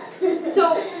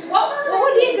 So what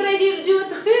would be a good idea to do with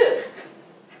the food?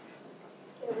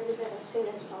 Get rid of it as soon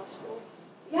as possible.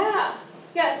 Yeah,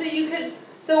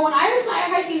 so when Iris and I are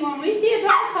hiking, when we see a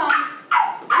dog come,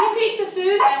 we take the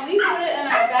food and we put it in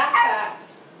our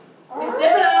backpacks. We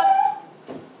zip it up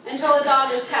until the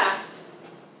dog is passed.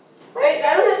 Right,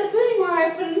 I don't have the food anymore, I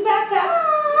put it in the backpack.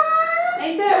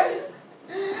 Right there.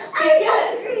 Can't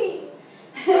get it.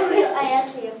 I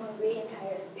actually am hungry and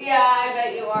tired. Yeah, I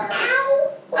bet you are.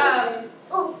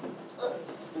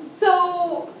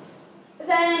 So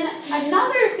then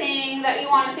another thing that you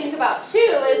want to think about too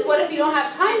is what if you don't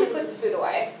have time to put the food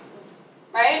away,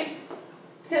 right?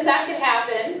 Because that could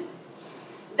happen.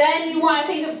 Then you want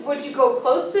to think of, would you go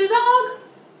close to the dog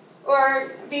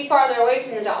or be farther away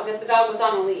from the dog if the dog was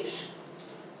on a leash?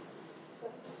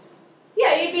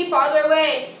 Yeah, you'd be farther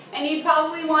away, and you'd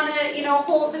probably want to,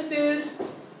 hold the food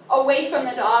away from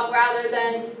the dog rather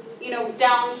than,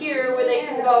 down here where they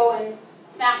can go and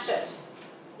snatch it.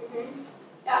 Mm-hmm.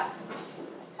 Yeah.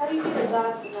 How do you get a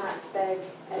dog to not beg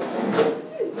at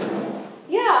night?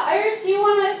 Yeah, Iris, do you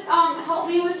want to help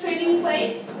me with trading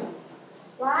place? Do you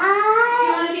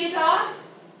Why? want to be a dog?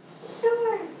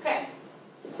 Sure. Okay.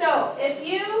 So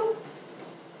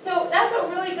so that's a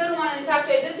really good one. In fact,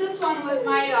 I did this one with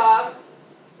my dog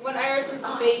when Iris was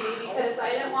a baby because I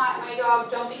didn't want my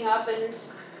dog jumping up and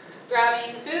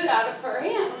grabbing the food out of her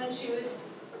hand when she was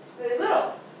really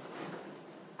little,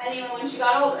 and even when she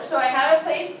got older. So I had a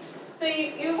place. So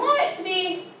you want it to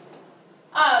be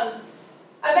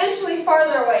eventually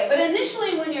farther away, but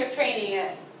initially when you're training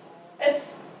it,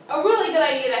 it's a really good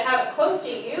idea to have it close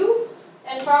to you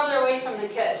and and farther away from the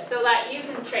kid so that you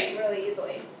can train really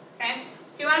easily. Okay?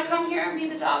 So you want to come here and be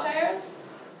the dog, Iris?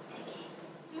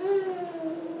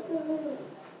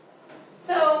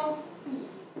 So,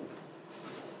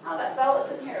 now that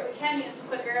Bella's in here, we can use some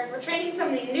clicker. If we're training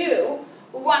something new,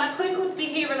 we want to click with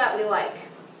behavior that we like.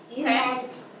 You Okay?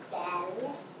 meant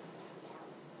Belle.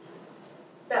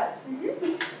 Bella.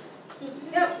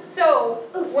 Yep. So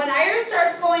when Iris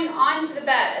starts going onto the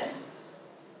bed,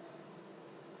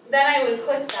 then I would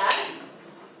click that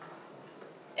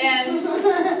and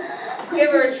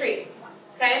give her a treat.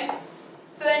 Okay?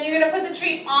 So then you're going to put the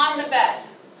treat on the bed.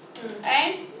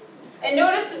 Okay? And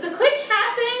notice that the click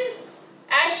happened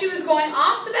as she was going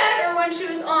off the bed or when she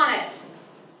was on it.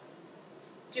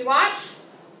 Do you watch?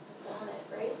 It's on it,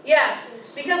 right? Yes.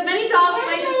 Because many dogs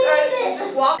might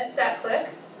just walk that click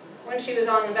when she was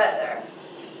on the bed there.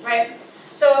 Right?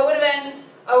 So it would have been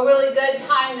a really good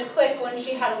time to click when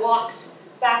she had walked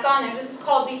back on there. This is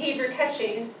called behavior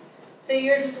catching. So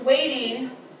you're just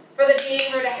waiting for the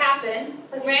behavior to happen,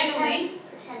 like randomly.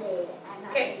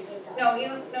 Okay. No,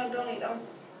 don't eat them.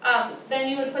 Then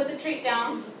you would put the treat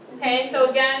down. Okay, so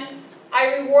again,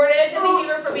 I rewarded the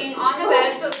behavior for being on the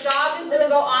bed, so the dog is going to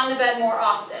go on the bed more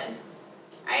often.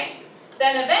 Right?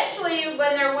 Then eventually,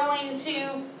 when they're willing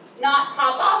to not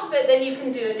hop off of it, then you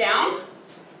can do it down.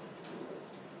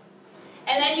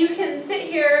 And then you can sit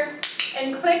here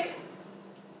and click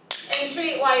and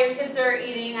treat while your kids are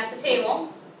eating at the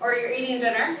table, or you're eating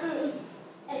dinner.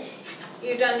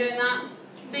 You're done doing that?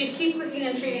 So you keep clicking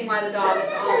and treating while the dog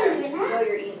is on there. While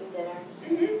you're eating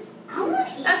dinner.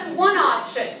 That's one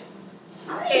option.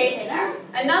 Okay.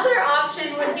 Another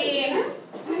option would be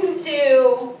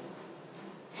to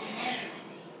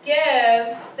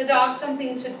give the dog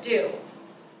something to do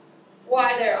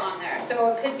while they're on there.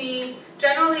 So it could be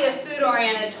generally a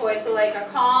food-oriented toy, so like a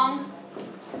Kong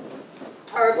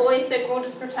or a bully stick. We'll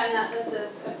just pretend that this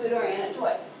is a food-oriented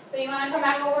toy. So you want to come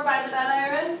back over by the bed,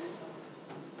 Iris?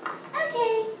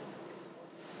 Okay.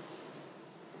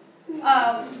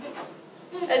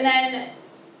 And then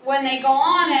when they go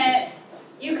on it,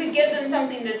 you could give them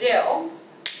something to do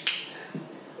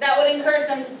that would encourage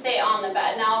them to stay on the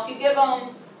bed. Now, if you give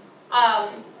them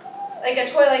like a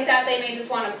toy like that, they may just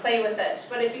want to play with it.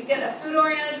 But if you get a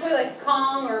food-oriented toy like a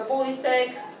Kong or a bully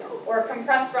stick or a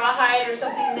compressed rawhide or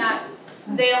something that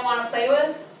they don't want to play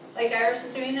with, like Iris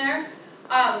is doing there,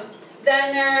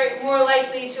 then they're more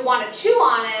likely to want to chew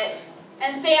on it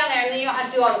and stay on there, and then you don't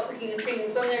have to do all the clicking and treating.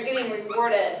 So they're getting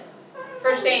rewarded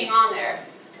for staying on there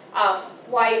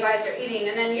while you guys are eating.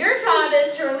 And then your job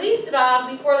is to release the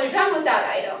dog before they're done with that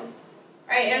item,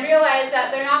 right? And realize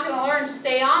that they're not going to learn to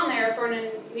stay on there for an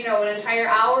entire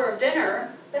hour of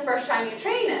dinner the first time you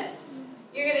train it.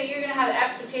 You're gonna have the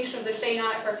expectation of they're staying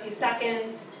on it for a few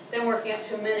seconds, then working up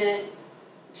to a minute,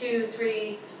 2,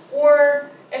 3,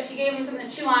 or if you gave them something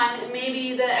to chew on,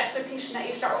 maybe the expectation that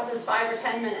you start with is 5 or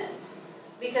 10 minutes,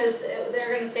 because they're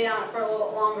going to stay on it for a little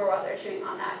bit longer while they're chewing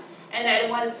on that. And then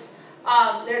once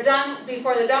they're done,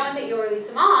 before they're done with it, you'll release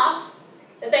them off.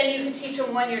 But then you can teach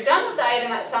them when you're done with the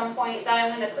item at some point that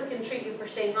I'm going to click and treat you for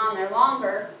staying on there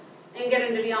longer, and get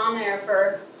them to be on there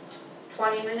for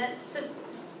 20 minutes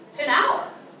to an hour.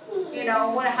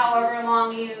 However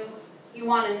long you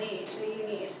want to need.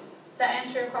 Does that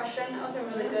answer your question? That was a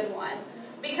really good one.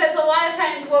 Because a lot of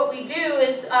times what we do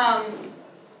is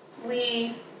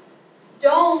we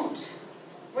don't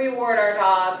reward our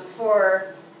dogs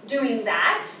for doing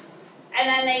that, and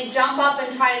then they jump up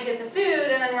and try to get the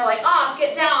food, and then we're like, oh,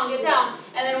 get down,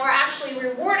 and then we're actually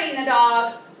rewarding the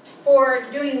dog for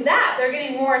doing that. They're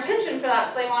getting more attention for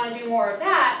that, so they want to do more of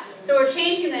that. So we're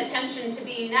changing the attention to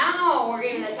be now, we're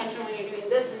giving the attention when you're doing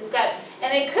this instead.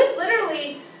 And it could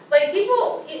literally,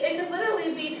 it could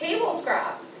literally be table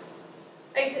scraps.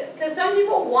 Because some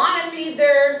people want to feed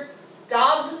their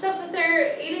dog the stuff that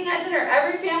they're eating at dinner.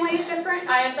 Every family is different.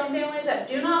 I have some families that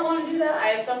do not want to do that. I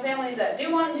have some families that do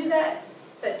want to do that.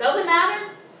 So it doesn't matter,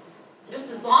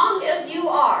 just as long as you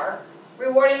are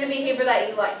rewarding the behavior that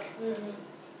you like.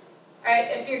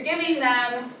 Right? If you're giving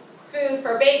them food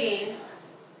for begging,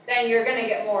 then you're going to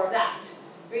get more of that.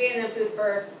 If you're giving them food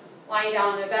for lying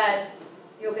down in their bed,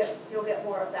 you'll get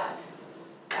more of that.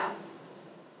 Yeah.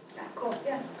 Yeah. Cool.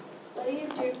 Yes. What do you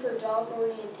do for dog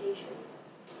orientation?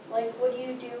 Like, what do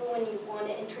you do when you want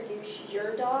to introduce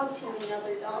your dog to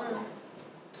another dog?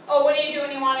 Oh, what do you do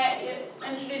when you want to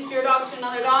introduce your dog to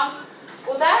another dog?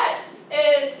 Well, that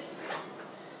is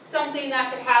something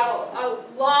that could have a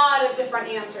lot of different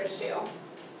answers to.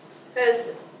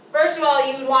 Because, first of all,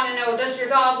 you would want to know, does your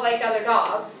dog like other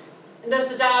dogs? And does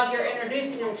the dog you're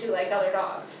introducing them to like other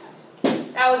dogs?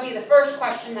 That would be the first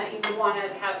question that you would want to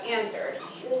have answered.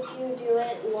 Should you do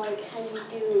it like how you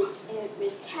do it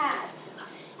with cats?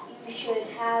 You should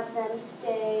have them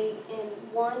stay in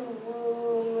one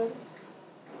room.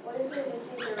 What is it? It's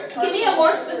either Give me a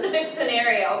more specific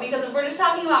scenario, because if we're just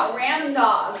talking about random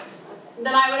dogs,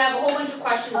 then I would have a whole bunch of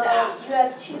questions to ask. You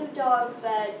have two dogs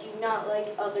that do not like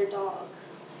other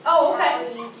dogs. Oh, okay. How are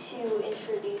you to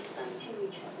introduce them to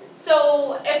each other?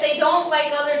 So if they don't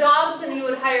like other dogs, then you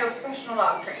would hire a professional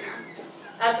dog trainer.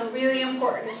 That's really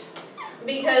important,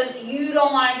 because you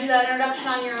don't want to do that introduction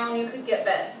on your own. You could get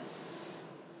bit,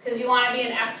 because you want to be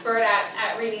an expert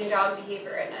at reading dog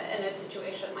behavior in a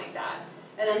situation like that.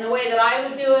 And then the way that I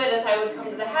would do it is I would come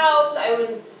to the house, I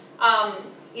would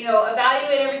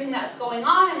evaluate everything that's going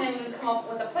on, and then we would come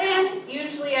up with a plan.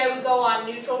 Usually I would go on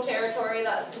neutral territory,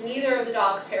 that's neither of the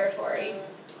dog's territory,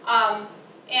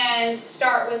 and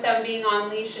start with them being on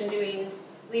leash and doing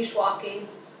leash walking.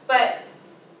 But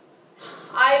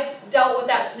I've dealt with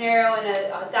that scenario in a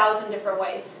 1,000 different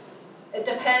ways. It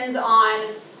depends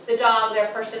on the dog, their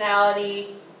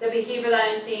personality, the behavior that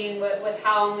I'm seeing with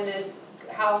how I'm going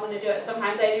to do it.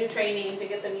 Sometimes I do training to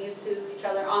get them used to each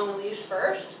other on the leash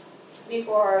first,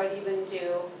 before I would even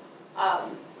do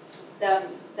them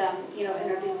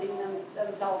introducing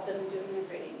themselves and doing the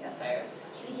breeding. Yes, Iris?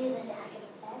 Can we do the dog in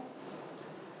the fence?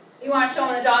 You want to show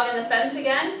them the dog in the fence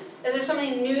again? Is there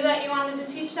something new that you wanted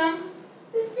to teach them?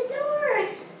 With the door.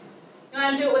 You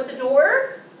want to do it with the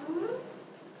door? Mm-hmm.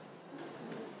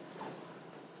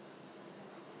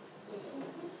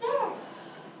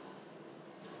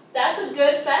 That's a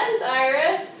good fence,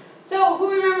 Iris. So, who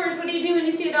remembers, what do you do when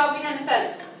you see a dog behind the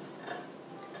fence?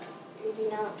 You do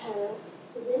not pet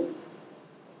them.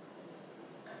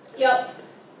 Yep,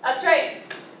 that's right.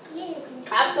 Yeah.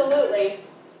 Absolutely.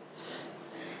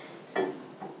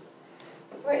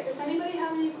 Right, does anybody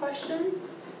have any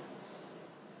questions?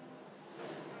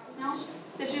 No?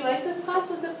 Did you like this class?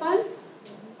 Was it fun?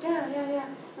 Yeah.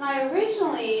 And I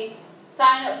originally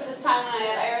signed up for this time when I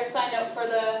had Iris signed up for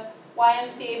the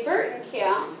YMCA Burton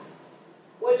camp,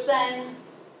 which then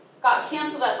got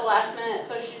canceled at the last minute,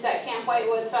 so she's at Camp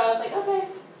Whitewood, so I was like, okay,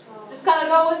 just gotta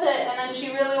go with it. And then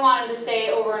she really wanted to stay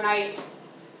overnight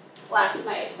last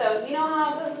night. So you know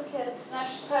how it goes with kids. Now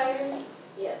she's tired.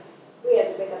 Yeah. We had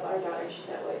to pick up our daughter. She's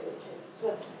at Whitewood too.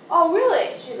 So Oh,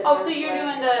 really? she's a Oh, counselor. so you're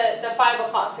doing the 5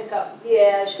 o'clock pickup.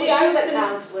 Yeah, See, I she's was a gonna-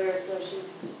 counselor, so she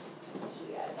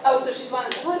got it. Oh, so she's one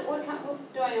of the, what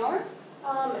do I know her?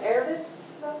 Erebus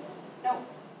Rose? No.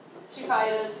 She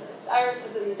probably is. Iris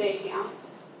is in the day camp.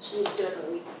 She's doing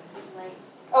the week night.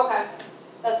 Okay.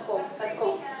 That's cool.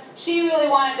 She really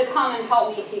wanted to come and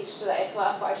help me teach today, so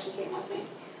that's why she came with me.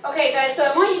 Okay, guys, so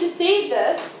I want you to save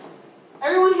this.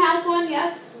 Everyone has one,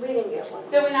 yes? We didn't get one.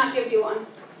 Did we not give you one?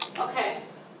 Okay.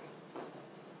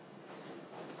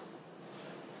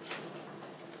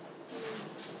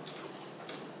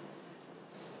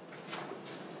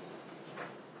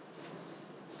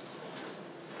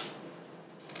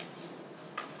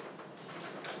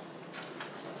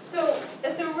 So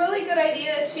it's a really good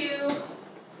idea to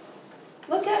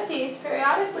look at these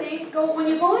periodically. When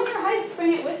you go on your hikes,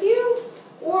 bring it with you,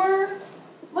 or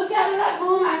look at it at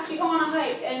home after you go on a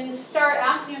hike and start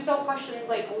asking yourself questions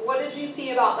like, what did you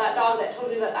see about that dog that told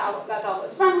you that that dog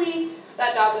was friendly,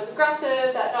 that dog was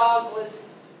aggressive, that dog was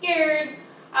scared,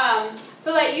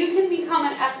 so that you can become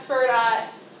an expert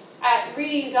at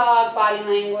reading dog body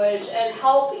language and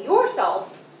help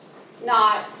yourself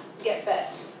not get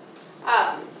bit.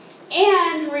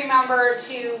 And remember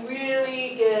to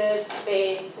really give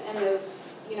space in those,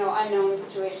 unknown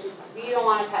situations. You don't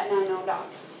want to pet an unknown dog.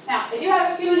 Now, I do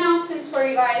have a few announcements for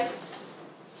you guys.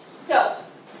 So,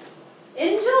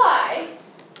 in July,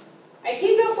 I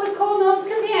teamed up with Cold Nose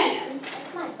Companions.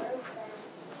 That's my birthday.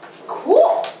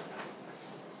 Cool!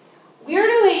 We're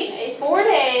doing a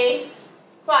 4-day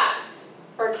class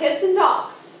for kids and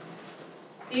dogs.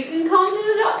 So you can come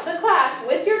to the class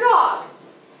with your dog,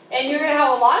 and you're going to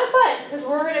have a lot of fun because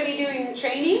we're going to be doing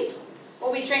training.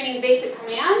 We'll be training basic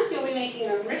commands. You'll be making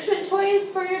enrichment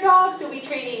toys for your dogs. You'll be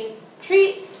trading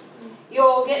treats.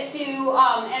 You'll get to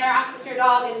interact with your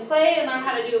dog and play and learn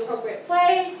how to do appropriate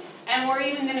play. And we're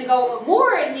even going to go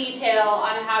more in detail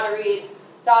on how to read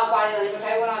dog body language.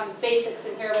 I went on basics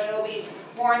in here, but it'll be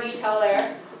more in detail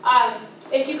there.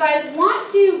 If you guys want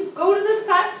to go to this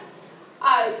class,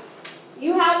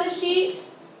 you have the sheet.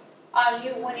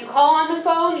 When you call on the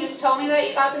phone, you just tell me that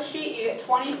you got the sheet. You get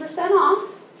 20% off.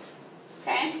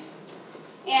 Okay?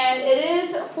 And it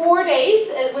is 4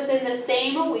 days within the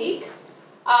same week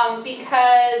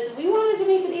because we wanted to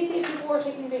make it easy if people were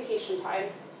taking vacation time.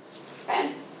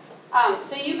 Okay?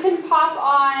 So you can pop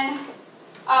on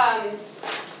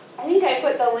think I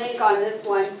put the link on this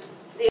one.